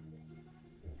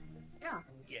 Yeah.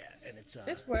 yeah, and it's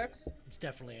This works. it's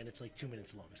definitely, and it's like 2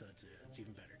 minutes long, so it's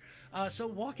even better. So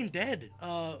Walking Dead,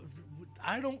 I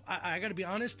gotta be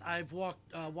honest, I've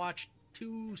watched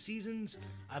 2 seasons.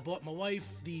 I bought my wife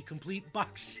the complete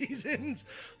box seasons,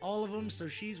 all of them, so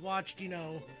she's watched,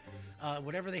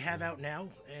 whatever they have out now,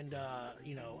 and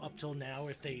up till now.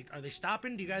 Are they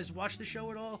stopping? Do you guys watch the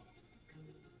show at all?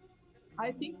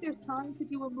 I think they're trying to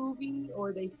do a movie,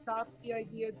 or they stopped the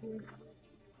idea of doing a movie,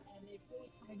 and they really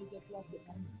kind of just left it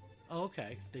on. Oh,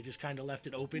 okay. They just kind of left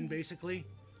it open, basically.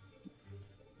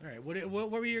 All right.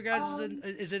 What were your guys?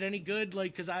 Is it any good?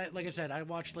 Like I said, I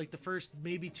watched like the first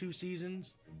maybe 2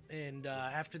 seasons, and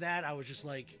after that, I was just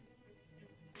like,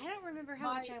 I don't remember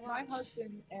how much I My watched.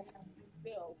 husband and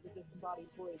Bill, the disembodied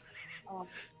voice,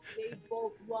 they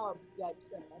both loved that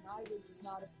show, and I was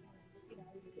not a fan.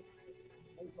 I was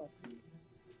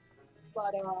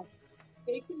but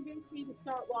they convinced me to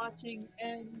start watching,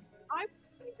 and I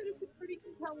think that it's a pretty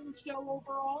compelling show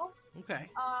overall. Okay.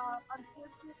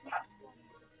 Unfortunately,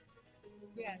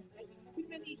 yeah, too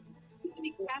many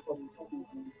casting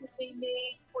decisions that they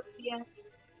made towards the end.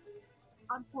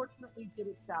 Unfortunately, did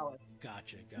it sour.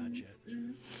 Gotcha.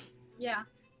 Mm-hmm. Yeah,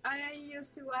 I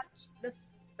used to watch the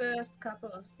first couple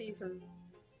of seasons,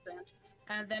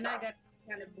 and then I got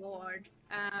kind of bored.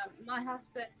 My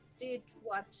husband did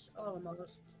watch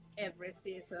almost every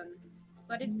season,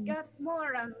 but it got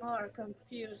more and more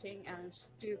confusing and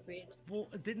stupid. Well,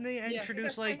 didn't they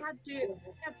introduce Because they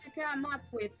had to come up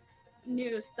with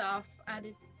new stuff, and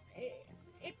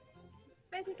it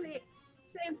basically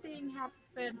same thing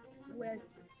happened with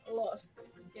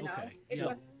Lost. You know, Okay, it yep.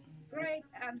 was great,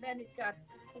 and then it got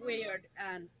weird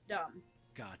and dumb.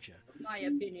 Gotcha. My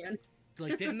opinion.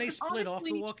 Like, didn't they split off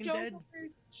The Honestly, Walking Dead?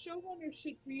 Showrunners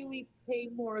should really pay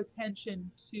more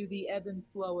attention to the ebb and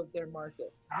flow of their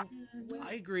market. When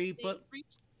I agree, they but reach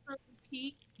a certain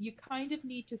peak, you kind of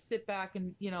need to sit back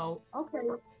and, okay,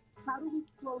 how do we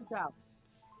close out?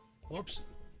 whoops.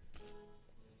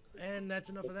 And that's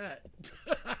enough of that.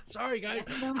 Sorry, guys.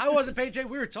 I wasn't paying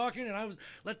attention. We were talking, and I was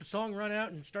let the song run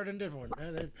out and start a different one.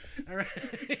 And then, all right.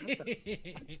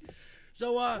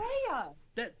 So,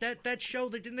 that show,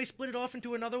 didn't they split it off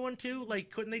into another one too?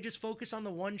 Like, couldn't they just focus on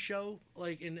the one show,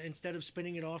 like, instead of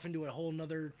spinning it off into a whole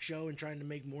nother show and trying to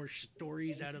make more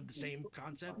stories out of the same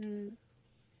concept?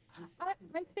 I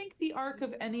think the arc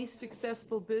of any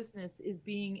successful business is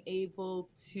being able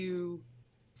to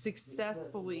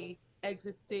successfully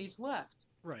exit stage left.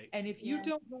 Right. And if you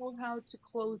don't know how to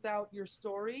close out your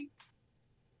story,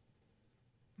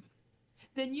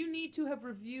 then you need to have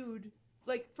reviewed,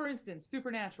 like, for instance,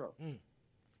 Supernatural.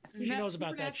 She knows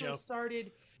about that show.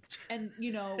 Started, and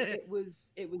it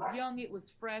was young, it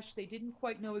was fresh. They didn't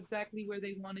quite know exactly where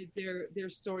they wanted their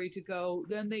story to go.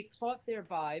 Then they caught their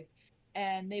vibe,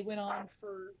 and they went on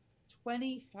for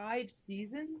 27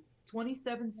 seasons,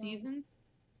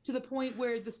 to the point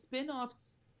where the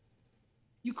spin-offs,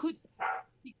 you could,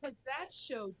 because that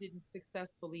show didn't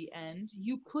successfully end,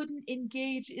 you couldn't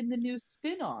engage in the new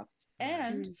spin-offs,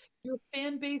 and your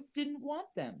fan base didn't want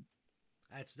them.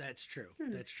 That's true.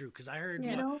 That's true. Because I heard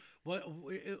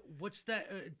what's that?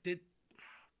 Did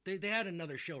they had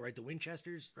another show, right? The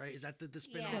Winchesters, right? Is that the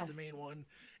spin-off, the main one?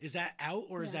 Is that out,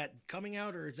 or is that coming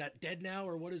out, or is that dead now,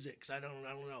 or what is it? Because I don't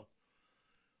know.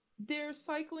 They're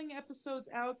cycling episodes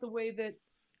out the way that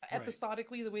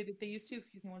episodically, the way that they used to.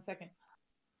 Excuse me 1 second.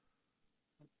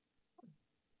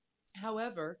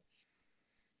 However,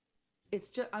 it's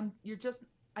just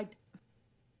I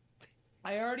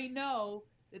already know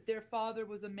that their father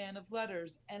was a man of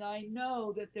letters, and I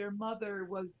know that their mother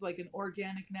was like an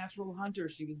organic natural hunter.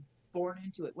 She was born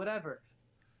into it, whatever.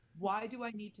 Why do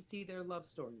I need to see their love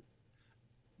story?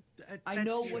 I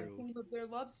know what came of their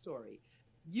love story.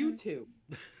 You two.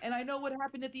 And I know what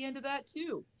happened at the end of that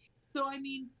too. So, I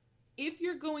mean, if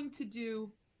you're going to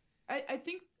do, I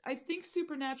think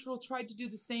Supernatural tried to do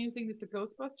the same thing that the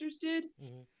Ghostbusters did.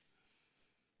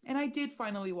 And I did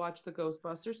finally watch the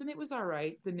Ghostbusters, and it was all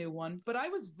right, the new one. But I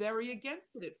was very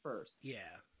against it at first.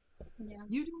 Yeah.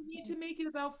 You don't need to make it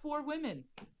about 4 women.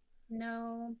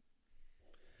 No.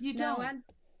 You don't. No, and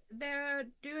they're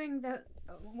doing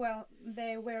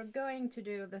they were going to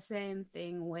do the same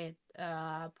thing with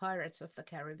Pirates of the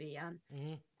Caribbean.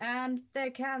 And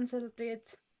they canceled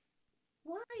it.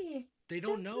 Why? They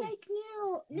don't Just know. make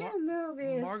new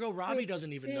movies. Margot Robbie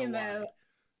doesn't even know why.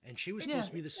 And she was supposed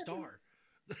to be the star.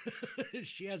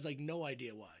 She has like no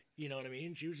idea why. You know what I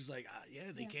mean? She was just like,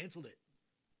 they canceled it.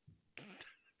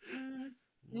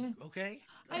 Okay.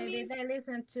 Maybe they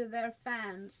listened to their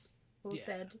fans who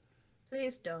said,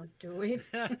 please don't do it.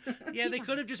 Yeah, they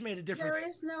could have just made a different.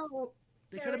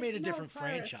 They could have made a different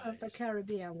franchise. Of the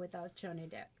Caribbean without Johnny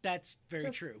Depp. That's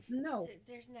very true. No,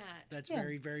 there's not. That's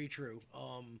very, very true.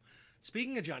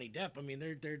 Speaking of Johnny Depp, I mean,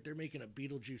 they're making a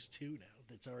Beetlejuice 2 now.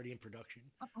 That's already in production.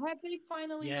 Have they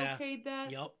finally okayed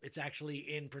that? Yep, it's actually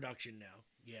in production now.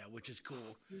 Yeah, which is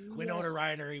cool. Winona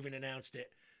Ryder even announced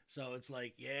it. So it's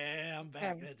like, I'm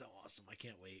back. That's awesome. I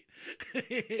can't wait.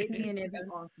 It needs to be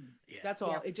awesome. Yeah. That's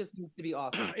all. It just needs to be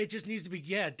awesome. It just needs to be,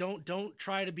 don't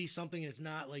try to be something it's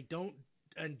not. Like,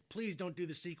 and please don't do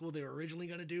the sequel they were originally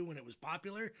going to do when it was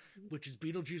popular, which is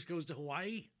Beetlejuice Goes to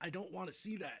Hawaii. I don't want to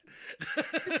see that.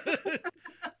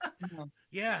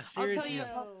 Yeah, seriously.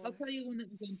 I'll tell you one that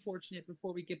was unfortunate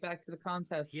before we get back to the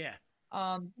contest. Yeah.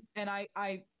 And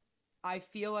I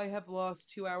feel I have lost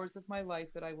 2 hours of my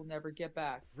life that I will never get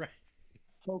back. Right.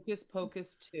 Hocus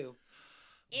Pocus 2.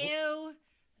 Ew.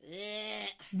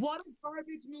 What a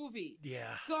garbage movie.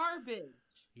 Yeah. Garbage.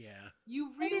 Yeah. You I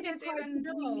really didn't tried to even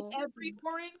bleed know. every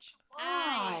orange? I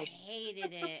Why?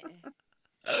 hated it.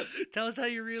 Tell us how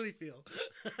you really feel.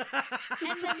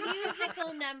 And the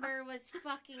musical number was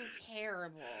fucking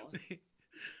terrible.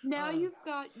 Now Uh.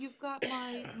 you've got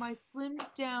my slimmed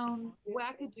down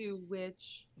wackadoo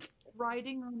witch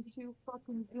riding on two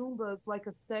fucking Zumbas like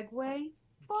a Segway.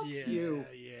 Fuck Yeah, you.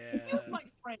 Excuse yeah. my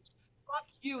French. Fuck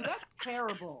you. That's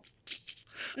terrible.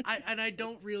 I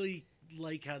don't really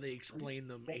like how they explain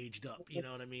them aged up. You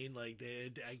know what I mean? Like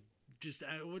it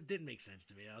didn't make sense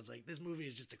to me. I was like, this movie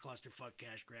is just a clusterfuck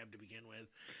cash grab to begin with.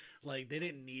 Like they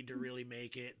didn't need to really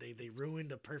make it. They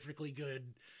ruined a perfectly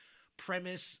good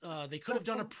premise. They could have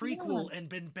done a prequel and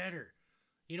been better.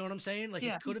 You know what I'm saying? Like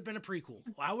Yeah. it could have been a prequel.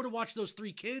 I would have watched those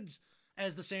three kids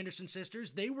as the Sanderson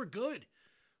sisters. They were good.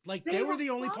 Like they were the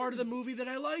only part of the movie that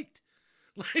I liked.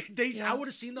 Like I would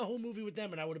have seen the whole movie with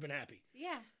them and I would have been happy.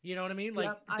 Yeah. You know what I mean? Like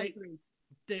Yep, I agree.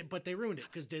 but they ruined it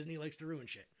because Disney likes to ruin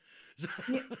shit. So,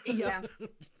 Yeah.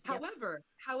 However,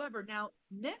 now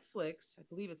Netflix, I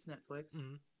believe it's Netflix.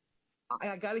 Mhm.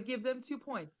 I got to give them 2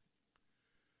 points.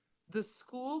 The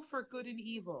School for Good and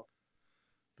Evil.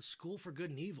 The School for Good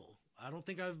and Evil. I don't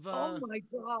think I've. Oh my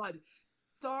God.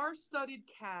 Star-studded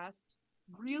cast,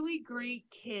 really great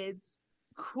kids,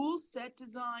 cool set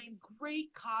design,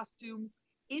 great costumes,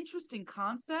 interesting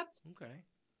concept. Okay.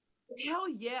 Hell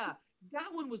yeah.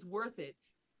 That one was worth it.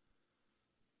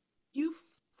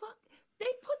 They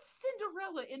put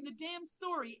Cinderella in the damn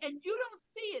story, and you don't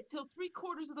see it till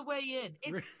 3/4 of the way in.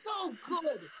 It's so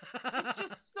good. It's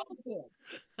just so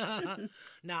good.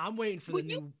 Now I'm waiting for the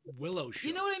new Willow show.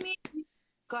 You know what I mean?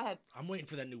 Go ahead. I'm waiting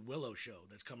for that new Willow show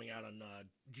that's coming out on.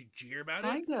 Did you hear about it?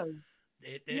 Kind of.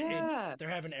 They're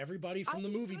having everybody from the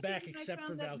movie back except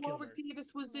for Val Kilmer. Warwick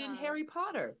Davis was in Harry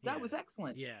Potter. That was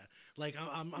excellent. Yeah, like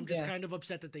I'm just kind of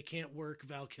upset that they can't work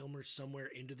Val Kilmer somewhere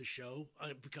into the show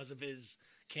because of his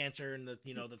cancer and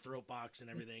the throat box and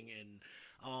everything. And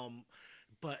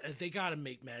but they got to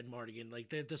make Mad Mardigan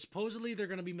like supposedly they're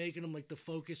going to be making him like the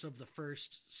focus of the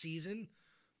first season.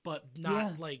 But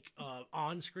not like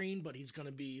on screen, but he's going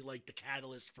to be like the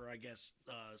catalyst for, I guess,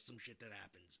 some shit that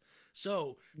happens.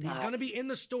 So he's going to be in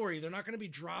the story. They're not going to be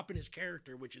dropping his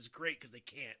character, which is great because they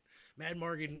can't. Mad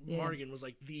Mardigan was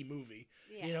like the movie.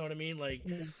 Yeah. You know what I mean? Like,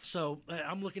 so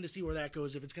I'm looking to see where that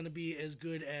goes. If it's going to be as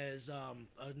good as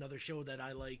another show that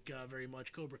I like very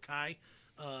much, Cobra Kai.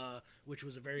 Which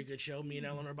was a very good show. Me and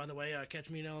Eleanor, by the way, catch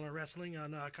me and Eleanor wrestling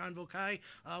on Convo Kai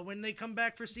when they come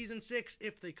back for season 6.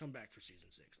 If they come back for season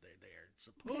 6, they are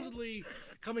supposedly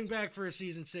coming back for a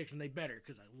season 6, and they better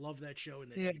because I love that show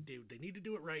and they need to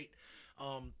do it right.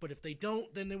 But if they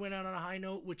don't, then they went out on a high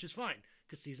note, which is fine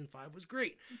because season 5 was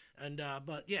great. And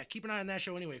but yeah, keep an eye on that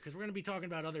show anyway because we're going to be talking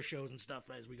about other shows and stuff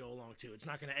as we go along too. It's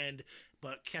not going to end,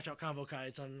 but catch out Convo Kai.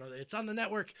 It's on the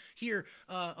network here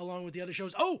along with the other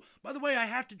shows. Oh, by the way, I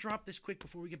have to drop this quick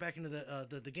before we get back into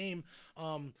the game.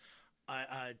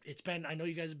 It's been, I know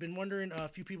you guys have been wondering. A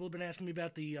few people have been asking me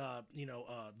about the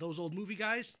Those Old Movie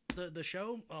Guys, the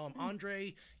show.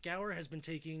 Andre Gower has been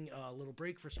taking a little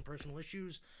break for some personal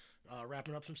issues.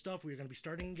 Wrapping up some stuff. We're going to be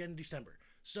starting again in December.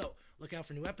 So look out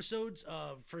for new episodes.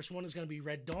 First one is going to be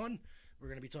Red Dawn. We're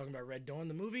going to be talking about Red Dawn,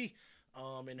 the movie,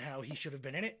 and how he should have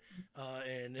been in it.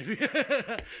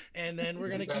 And then we're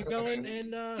going to keep going.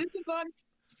 And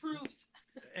proofs.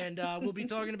 And we'll be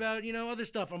talking about, other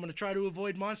stuff. I'm going to try to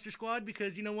avoid Monster Squad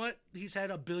because you know what? He's had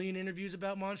 1 billion interviews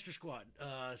about Monster Squad.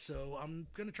 So I'm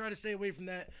going to try to stay away from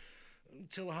that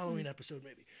until a Halloween episode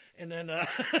maybe. And then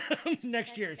until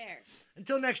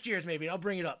next year's maybe I'll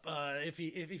bring it up if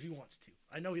he wants to.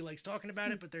 I know he likes talking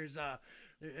about it, but there's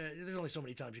only so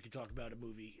many times you can talk about a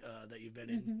movie that you've been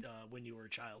in when you were a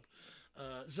child.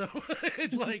 So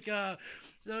it's like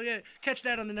so yeah, catch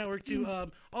that on the network too.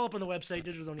 All up on the website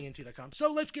digitalzoneent.com.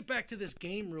 So let's get back to this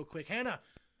game real quick. Hannah,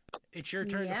 it's your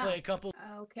turn to play a couple.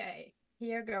 Okay,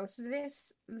 here goes.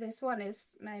 This one is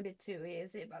maybe too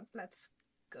easy, but let's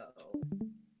go.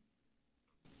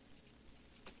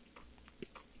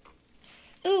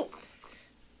 Ooh,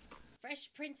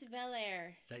 Fresh Prince of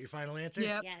Bel-Air. Is that your final answer?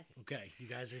 Yep. Yes. Okay, you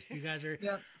guys are.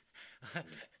 Yep.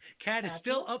 Kat is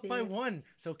still up by 1,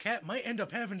 so Kat might end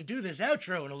up having to do this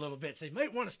outro in a little bit. So you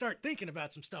might want to start thinking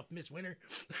about some stuff, Miss Winter.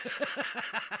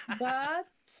 But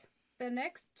the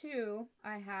next 2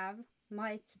 I have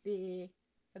might be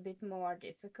a bit more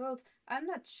difficult. I'm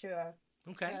not sure.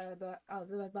 Okay.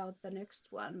 About the next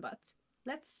one, but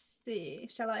let's see.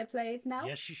 Shall I play it now?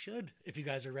 Yes, you should. If you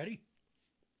guys are ready.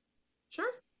 Sure.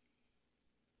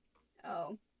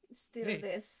 Oh, still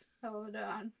this. Hold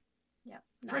on. Yeah.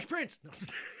 No. Fresh Prince.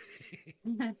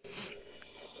 No.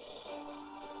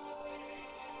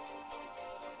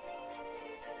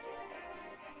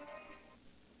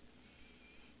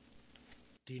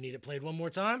 Do you need it played one more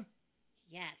time?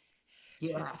 Yes.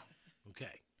 Yeah.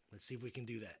 Okay. Let's see if we can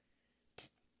do that.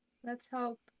 Let's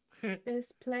hope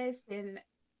this place in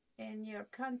your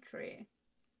country.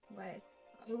 Wait.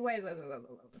 Wait.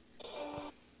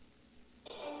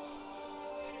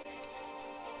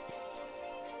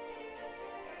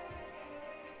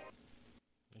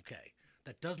 Okay.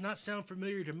 That does not sound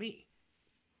familiar to me.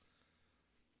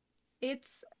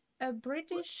 It's a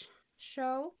British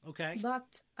show. Okay.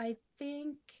 But I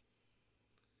think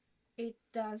it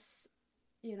does,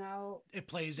 It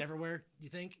plays everywhere, you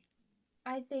think?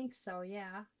 I think so,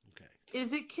 yeah. Okay.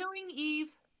 Is it Killing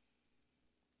Eve?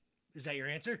 Is that your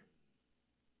answer?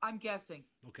 I'm guessing.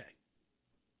 Okay.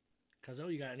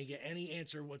 Cuzzo, you got any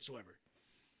answer whatsoever?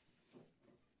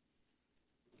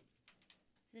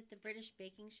 Is it the British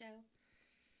baking show?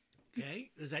 Okay.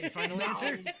 Is that your final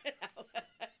answer?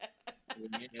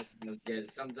 Yes, okay,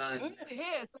 sometimes. Good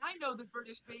hiss. I know the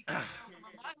British baking show from a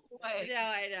mile away. No,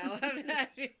 I know.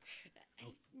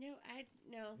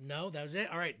 No. No, that was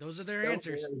it. All right, those are their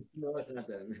answers. No, it's not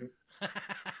them.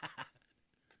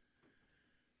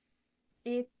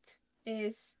 It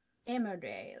is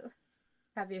Emmerdale.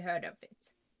 Have you heard of it?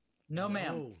 No,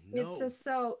 ma'am. No. It's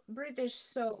a British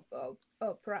soap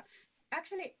opera.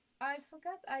 Actually, I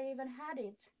forgot I even had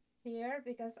it here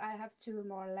because I have 2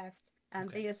 more left. And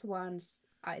Okay. these ones,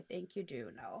 I think you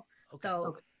do know. Okay.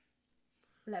 So,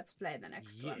 let's play the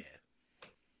next one. Yeah.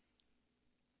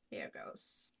 Here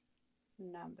goes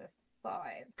number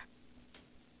 5.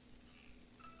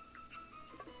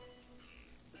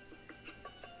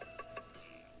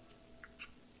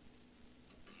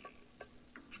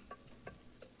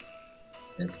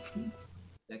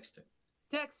 Dexter.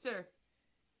 Dexter.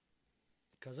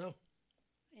 Cuzzo,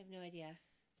 I have no idea.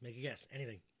 make a guess.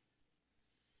 Anything.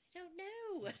 I don't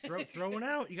know. Throw one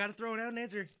out. You got to throw it out and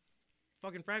answer.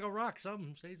 Fucking Fraggle Rock.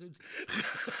 Something. Say something.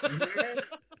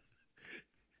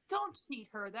 Don't cheat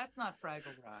her. That's not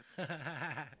Fraggle Rock.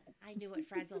 I knew what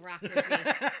Frazzle Rock would be.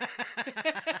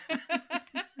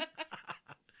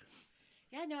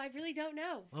 Yeah, no, I really don't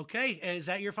know. Okay. Is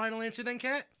that your final answer then,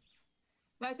 Kat?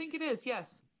 I think it is,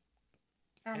 yes.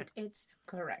 And it's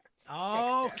correct.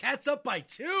 Oh, Dexter. Kat's up by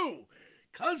 2.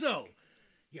 Cuzzo,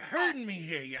 you're hurting me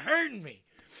here. You're hurting me.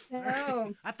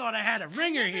 Oh, I thought I had a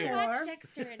ringer I never here. watched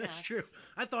Dexter enough. That's true.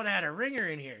 I thought I had a ringer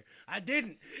in here. I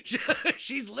didn't.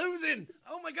 She's losing.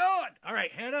 Oh my God. All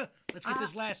right, Hannah, let's get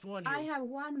this last one here. I have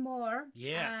one more.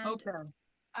 Yeah. And Okay.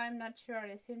 I'm not sure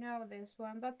if you know this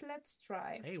one, but let's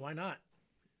try. Hey, why not?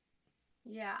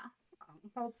 Yeah.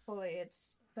 Hopefully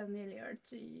it's familiar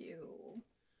to you.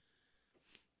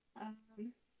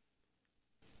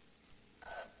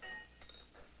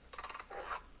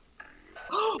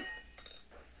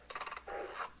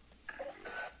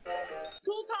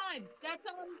 Full time. That's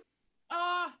fuck.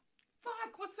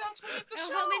 What's that name of the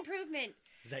show? Home Improvement.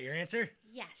 Is that your answer?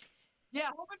 Yes. Yeah,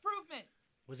 Home Improvement.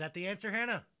 Was that the answer,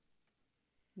 Hannah?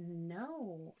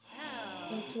 No. Oh.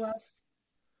 It was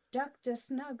Dr.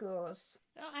 Snuggles.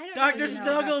 Oh, I don't Dr. know. You know that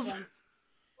Snuggles. one.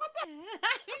 I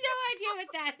have no idea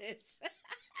what that is.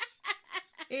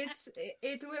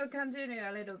 It will continue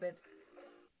a little bit.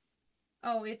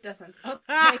 Oh, it doesn't. Oh,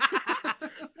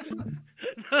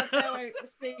 but they were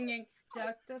singing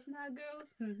Dr.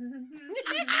 Snuggles.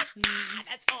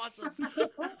 That's awesome.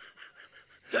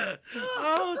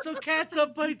 Oh, so Kat's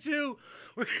up by 2.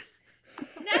 Now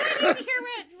I need to hear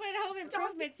what Home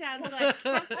Improvement sounds like.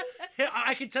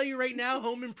 I can tell you right now,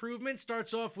 Home Improvement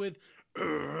starts off with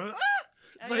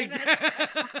like that's- that.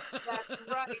 That's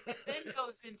right. And then it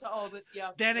goes into all the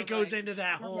Then you're it goes right. into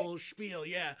that whole spiel,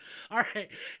 yeah. All right,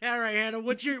 Hannah.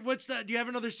 What's that? Do you have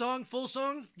another song? Full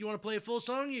song? You want to play a full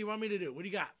song? Or you want me to do? What do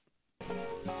you got?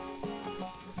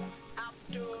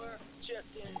 Outdoor,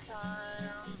 just in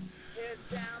time. Head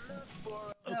down the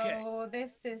forest. Okay, So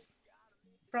this is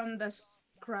from the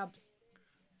Scrubs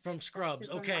from Scrubs.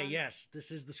 Superman. Okay, yes, this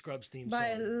is the Scrubs theme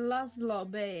by song. Laszlo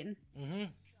Bain. Mm-hmm.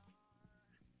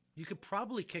 You could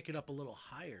probably kick it up a little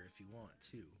higher if you want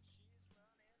to.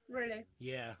 Really?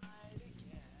 Yeah.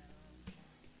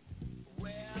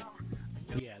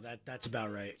 Yeah, that's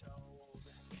about right.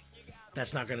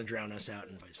 That's not going to drown us out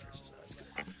and vice versa. So that's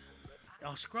good.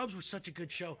 Oh, Scrubs was such a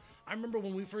good show. I remember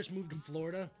when we first moved to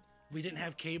Florida, we didn't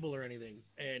have cable or anything,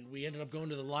 and we ended up going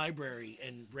to the library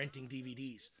and renting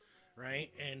DVDs,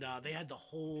 right? And they had the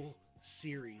whole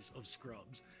series of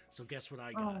Scrubs. So guess what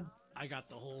I got? Oh. I got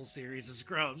the whole series of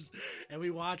Scrubs, and we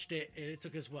watched it, and it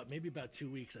took us, maybe about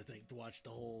 2 weeks, I think, to watch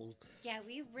the whole... Yeah,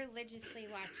 we religiously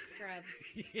watched Scrubs.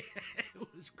 Yeah, it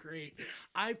was great.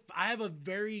 I have a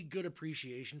very good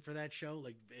appreciation for that show.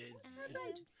 Like, What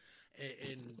happened?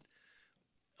 and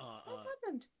What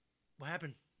happened? what happened?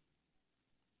 happened?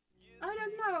 I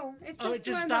don't know. It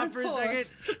just went on stopped for a pause.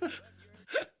 second.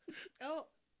 Oh,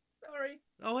 Sorry.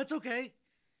 Oh, it's okay.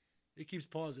 It keeps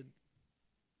pausing.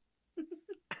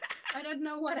 I don't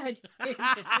know what I did.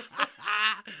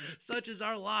 Such is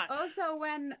our lot. Also,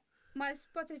 when my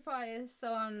Spotify is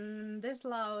on this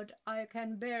loud, I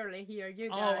can barely hear you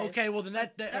guys. Oh, okay. Well, then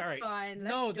that's all right. fine.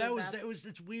 No, Let's do that was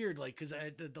it's weird. Like, because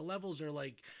the levels are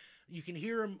like, you can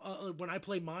hear them when I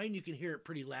play mine. You can hear it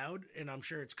pretty loud, and I'm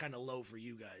sure it's kind of low for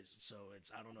you guys. So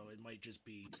it's I don't know. It might just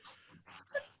be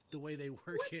the way they work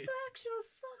What it. the actual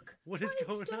fuck? What is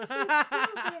going on? does it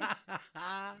do this?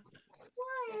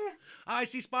 Why? I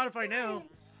see Spotify now.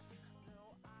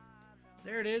 Why?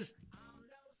 There it is.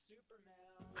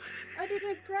 I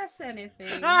didn't press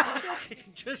anything.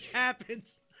 It just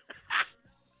happens.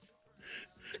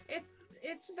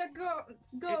 It's the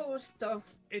ghost of.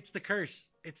 It's the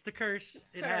curse. It's the curse.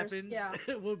 It Curse, happens. yeah.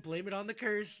 We'll blame it on the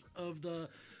curse of the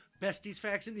Besties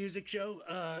Facts and Music show.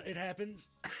 It happens.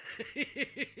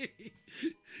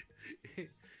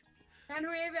 And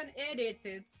we even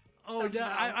edited. Oh, no,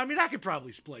 somehow. I mean, I could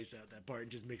probably splice out that part and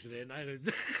just mix it in.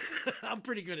 I'm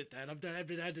pretty good at that. I've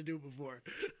had to do it before.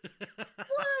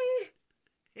 Why?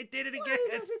 It did it Why again.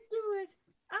 does it do it?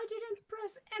 I didn't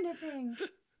press anything.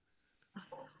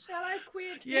 Shall I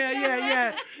quit?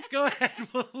 Yeah. Go ahead.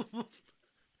 Let's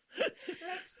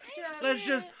Let's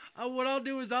just. What I'll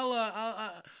do is I'm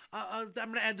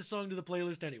gonna add the song to the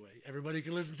playlist anyway. Everybody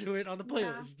can listen to it on the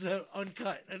playlist, so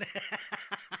uncut.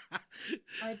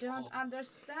 I don't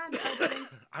understand. I didn't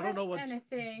I don't know press what's.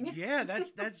 anything. Yeah,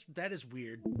 that is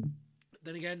weird.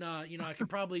 Then again, I could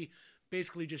probably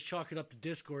basically just chalk it up to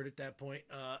Discord at that point,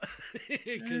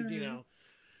 because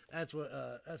that's what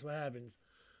happens.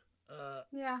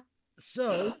 Yeah.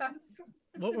 So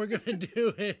what we're gonna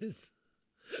do is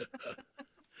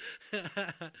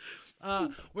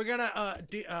we're gonna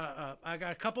do, I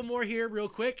got a couple more here real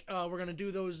quick. We're gonna do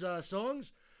those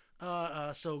songs.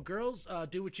 So girls,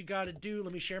 do what you gotta do.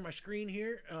 Let me share my screen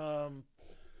here.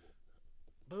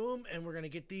 Boom, and we're gonna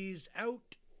get these out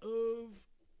of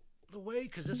the way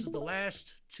because this is the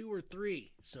last 2 or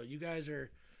 3. So you guys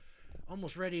are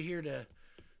almost ready here to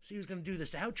see who's gonna do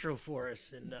this outro for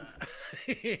us. And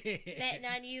betting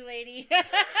on you, lady.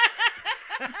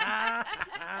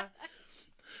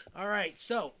 all right,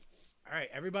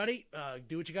 everybody,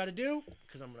 do what you got to do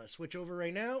because I'm gonna switch over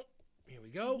right now. Here we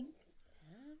go. I'm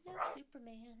no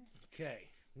Superman. Okay,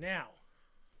 now.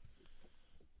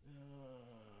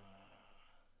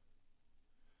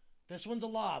 This one's a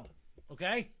lob,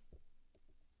 okay?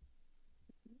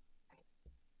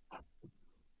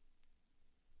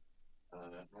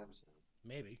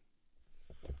 Maybe.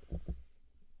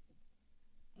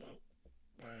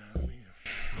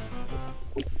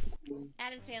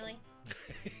 Adam's Family.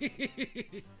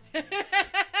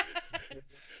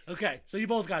 Okay, so you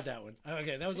both got that one.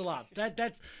 Okay, that was a lob.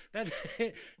 That's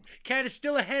Cat is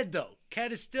still ahead though.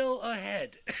 Cat is still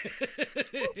ahead.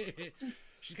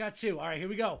 She's got 2. All right, here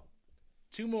we go.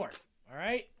 2 more. All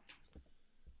right.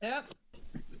 Yep.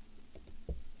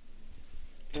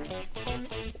 Green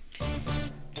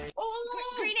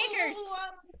Acres.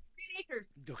 Green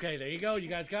Acres. Okay, there you go. You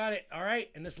guys got it. All right,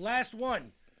 and this last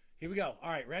one. Here we go.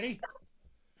 All right, ready?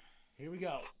 Here we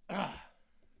go.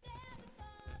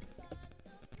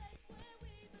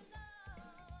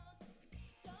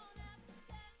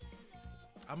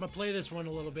 I'm gonna play this one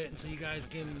a little bit until you guys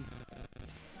can.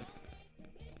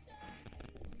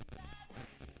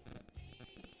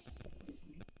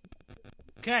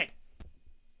 Okay.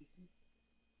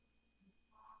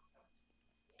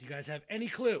 Do you guys have any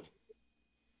clue?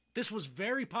 This was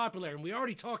very popular, and we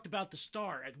already talked about the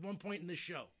star at one point in this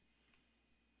show.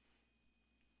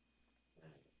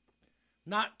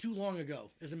 Not too long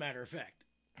ago, as a matter of fact.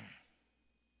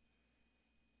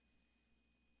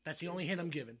 That's the only hint I'm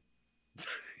giving.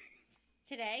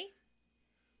 Today?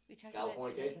 We talked about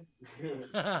it today.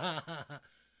 Californication.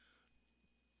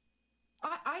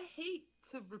 I hate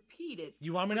to repeat it.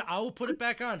 You want me to? I will put it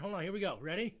back on. Hold on. Here we go.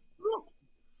 Ready?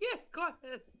 Yeah, go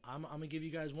ahead. I'm gonna give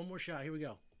you guys one more shot. Here we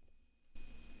go.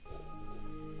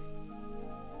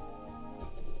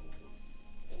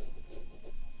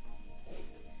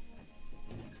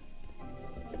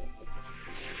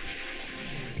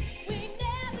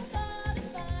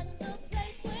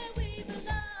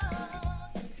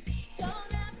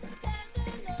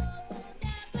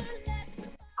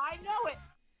 I know it.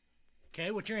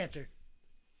 Okay, what's your answer?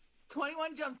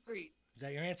 21 Jump Street. Is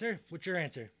that your answer? What's your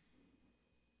answer?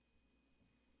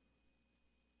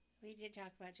 We did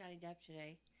talk about Johnny Depp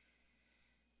today.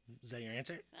 Is that your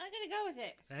answer? I'm gonna go with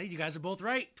it. Hey, you guys are both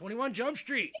right. 21 Jump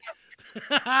Street.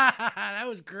 That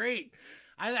was great.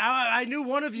 I knew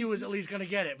one of you was at least going to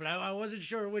get it, but I wasn't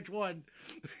sure which one.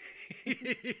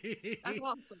 That's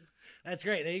awesome. That's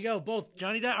great. There you go. Both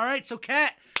Johnny Depp. All right, so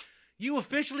Kat, you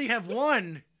officially have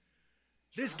won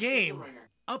this game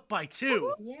up by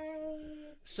 2. Yay!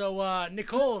 So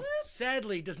Nicole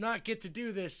sadly does not get to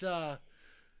do this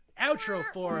outro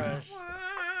for us.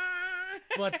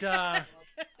 But I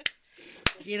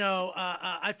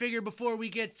figured before we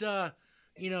get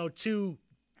too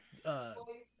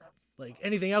like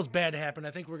anything else bad to happen,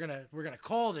 I think we're gonna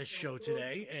call this show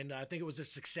today, and I think it was a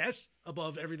success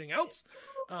above everything else.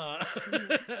 We had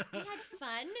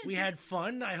fun. We had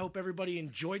fun. I hope everybody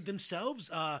enjoyed themselves.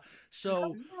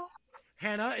 So,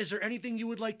 Hannah, is there anything you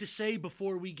would like to say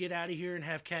before we get out of here and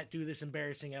have Kat do this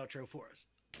embarrassing outro for us?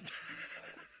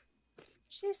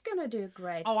 She's gonna do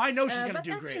great. Oh, I know she's gonna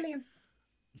do great.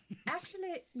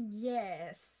 Actually,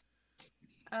 yes.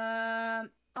 I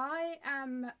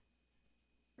am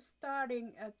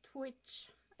starting a Twitch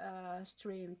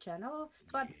stream channel,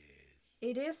 but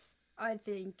it is, I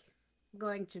think,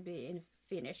 going to be in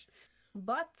Finnish.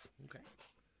 But okay.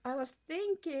 I was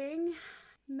thinking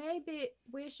maybe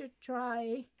we should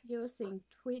try using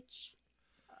Twitch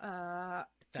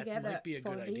together might be a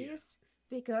for good these idea.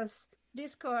 because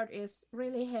Discord is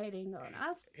really hating on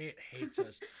us. It hates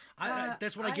us.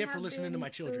 That's what I get for listening to my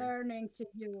children. I'm learning to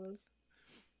use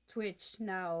Twitch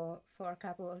now for a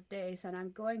couple of days, and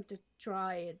I'm going to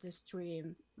try to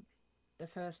stream the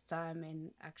first time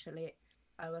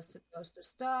I was supposed to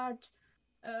start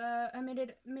a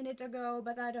minute ago,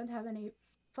 but I don't have any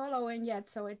following yet,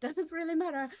 so it doesn't really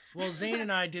matter. Well, Zane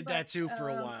and I did that too for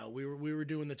a while. We were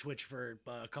doing the Twitch for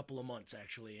a couple of months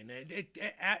actually, and it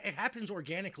happens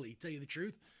organically. To tell you the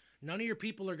truth, none of your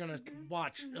people are gonna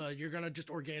watch. You're gonna just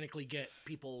organically get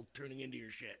people tuning into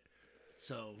your shit.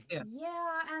 So yeah,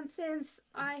 and since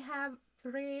I have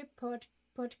 3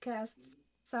 podcasts,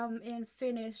 some in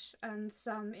Finnish and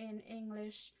some in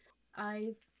English,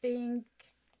 I think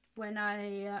when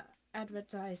I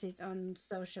advertise it on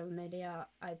social media,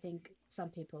 I think some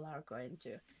people are going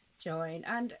to join,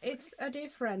 and it's a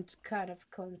different kind of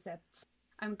concept.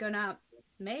 I'm gonna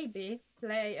maybe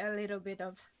play a little bit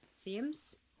of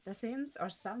The Sims or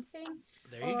something.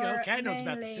 There you go. Kat knows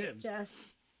about The Sims. Just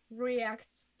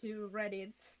react to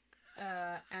Reddit,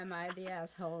 am I the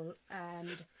asshole,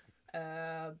 and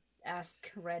ask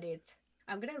Reddit.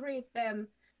 I'm gonna read them,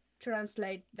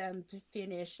 translate them to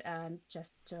Finnish, and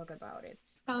just talk about it.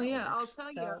 Oh yeah, I'll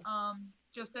tell you.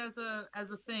 Just as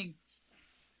a thing,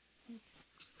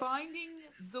 finding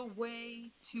the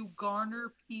way to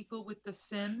garner people with The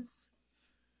Sims.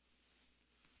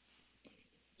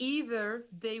 Either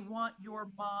they want your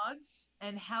mods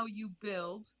and how you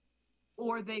build,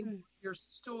 or they want your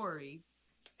story,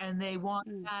 and they want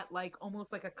that like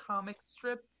almost like a comic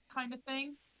strip kind of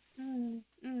thing.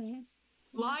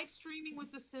 Live streaming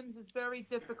with The Sims is very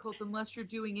difficult unless you're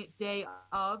doing it day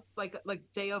of, like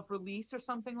day of release or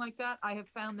something like that. I have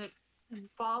found that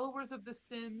followers of The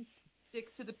Sims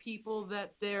stick to the people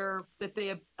that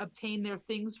they obtain their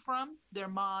things from, their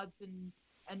mods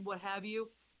and what have you.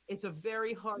 It's a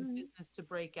very hard business to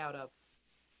break out of.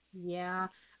 Yeah.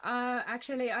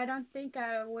 Actually, I don't think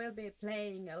I will be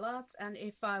playing a lot, and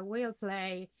if I will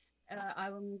play,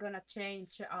 I'm gonna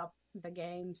change up the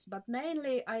games. But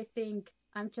mainly, I think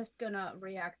I'm just gonna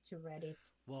react to Reddit.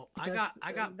 Well, I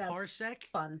got Parsec,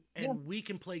 fun, and we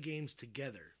can play games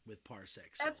together with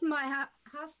Parsec. So. That's my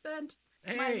husband.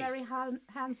 Hey. My very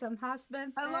handsome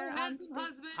husband. Hello, handsome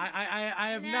husband.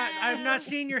 I have not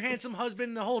seen your handsome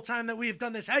husband the whole time that we have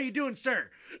done this. How you doing, sir?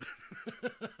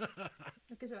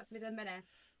 Kysyvät, miten menee.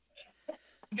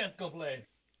 Can't complain.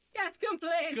 Can't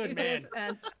complain. Good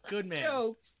man. Good man.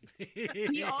 Jokes.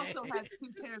 He also has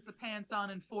 2 pairs of pants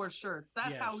on and 4 shirts.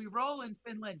 That's how we roll in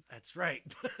Finland. That's right.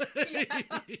 We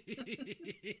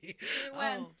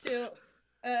went to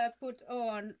put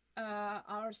on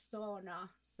our sauna,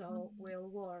 so we'll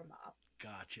warm up.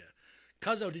 Gotcha.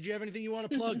 Cuzzo, did you have anything you want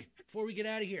to plug before we get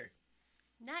out of here?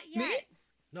 Not yet. Me?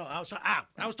 No, I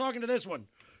was talking to this one.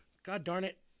 God darn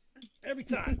it. Every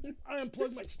time I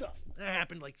unplug my stuff. That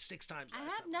happened like 6 times. I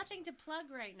have nothing to plug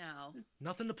right now.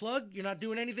 Nothing to plug? You're not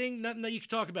doing anything? Nothing that you can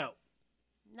talk about?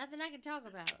 Nothing I can talk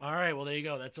about. All right, well, there you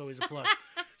go. That's always a plug.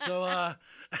 So,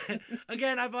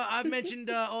 again, I've mentioned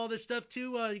all this stuff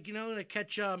too. To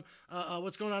catch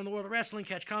what's going on in the world of wrestling.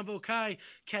 Catch Convo Kai.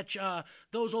 Catch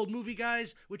Those Old Movie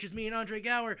Guys, which is me and Andre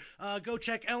Gower. Go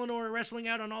check Eleanor Wrestling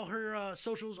out on all her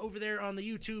socials over there on the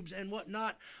YouTubes and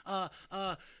whatnot.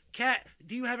 Kat,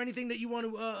 do you have anything that you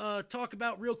want to talk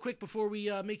about real quick before we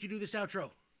make you do this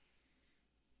outro?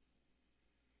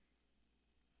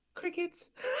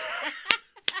 Crickets.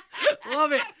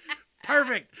 Love it.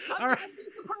 Perfect. All right. I'm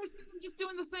just the person. I'm just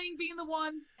doing the thing, being the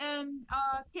one, and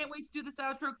can't wait to do this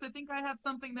outro because I think I have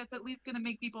something that's at least going to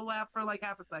make people laugh for like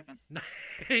half a second.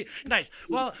 Nice.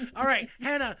 Well, all right.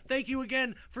 Hannah, thank you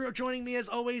again for joining me as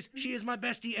always. She is my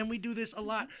bestie, and we do this a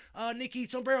lot. Nikki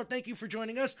Sombrero, thank you for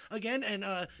joining us again. And,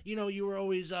 you were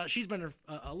always, she's been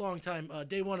a long time,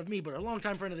 day one of me, but a long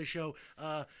time friend of the show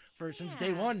since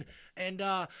day one. And,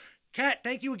 Kat,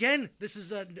 thank you again. This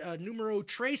is numero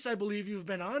trace, I believe you've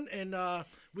been on, and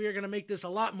we are going to make this a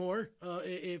lot more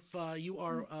if you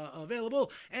are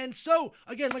available. And so,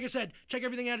 again, like I said, check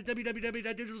everything out at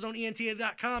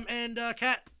www.digitalzoneent.com. And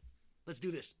Kat, let's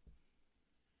do this.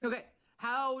 Okay.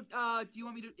 How do you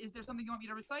want me to? Is there something you want me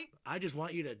to recite? I just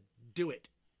want you to do it.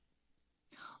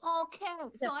 Okay.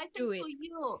 So I think for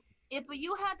you, if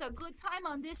you had a good time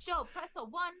on this show, press a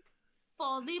 1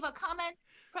 for leave a comment,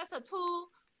 press a 2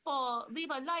 for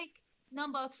leave a like,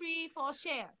 number 3 for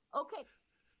share. Okay.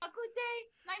 A good day.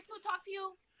 Nice to talk to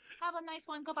you. Have a nice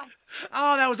one. Goodbye.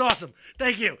 Oh, that was awesome.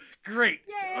 Thank you. Great.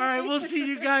 Yay. All right, we'll see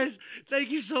you guys. Thank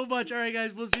you so much. All right,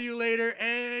 guys, we'll see you later.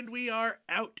 And we are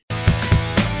out.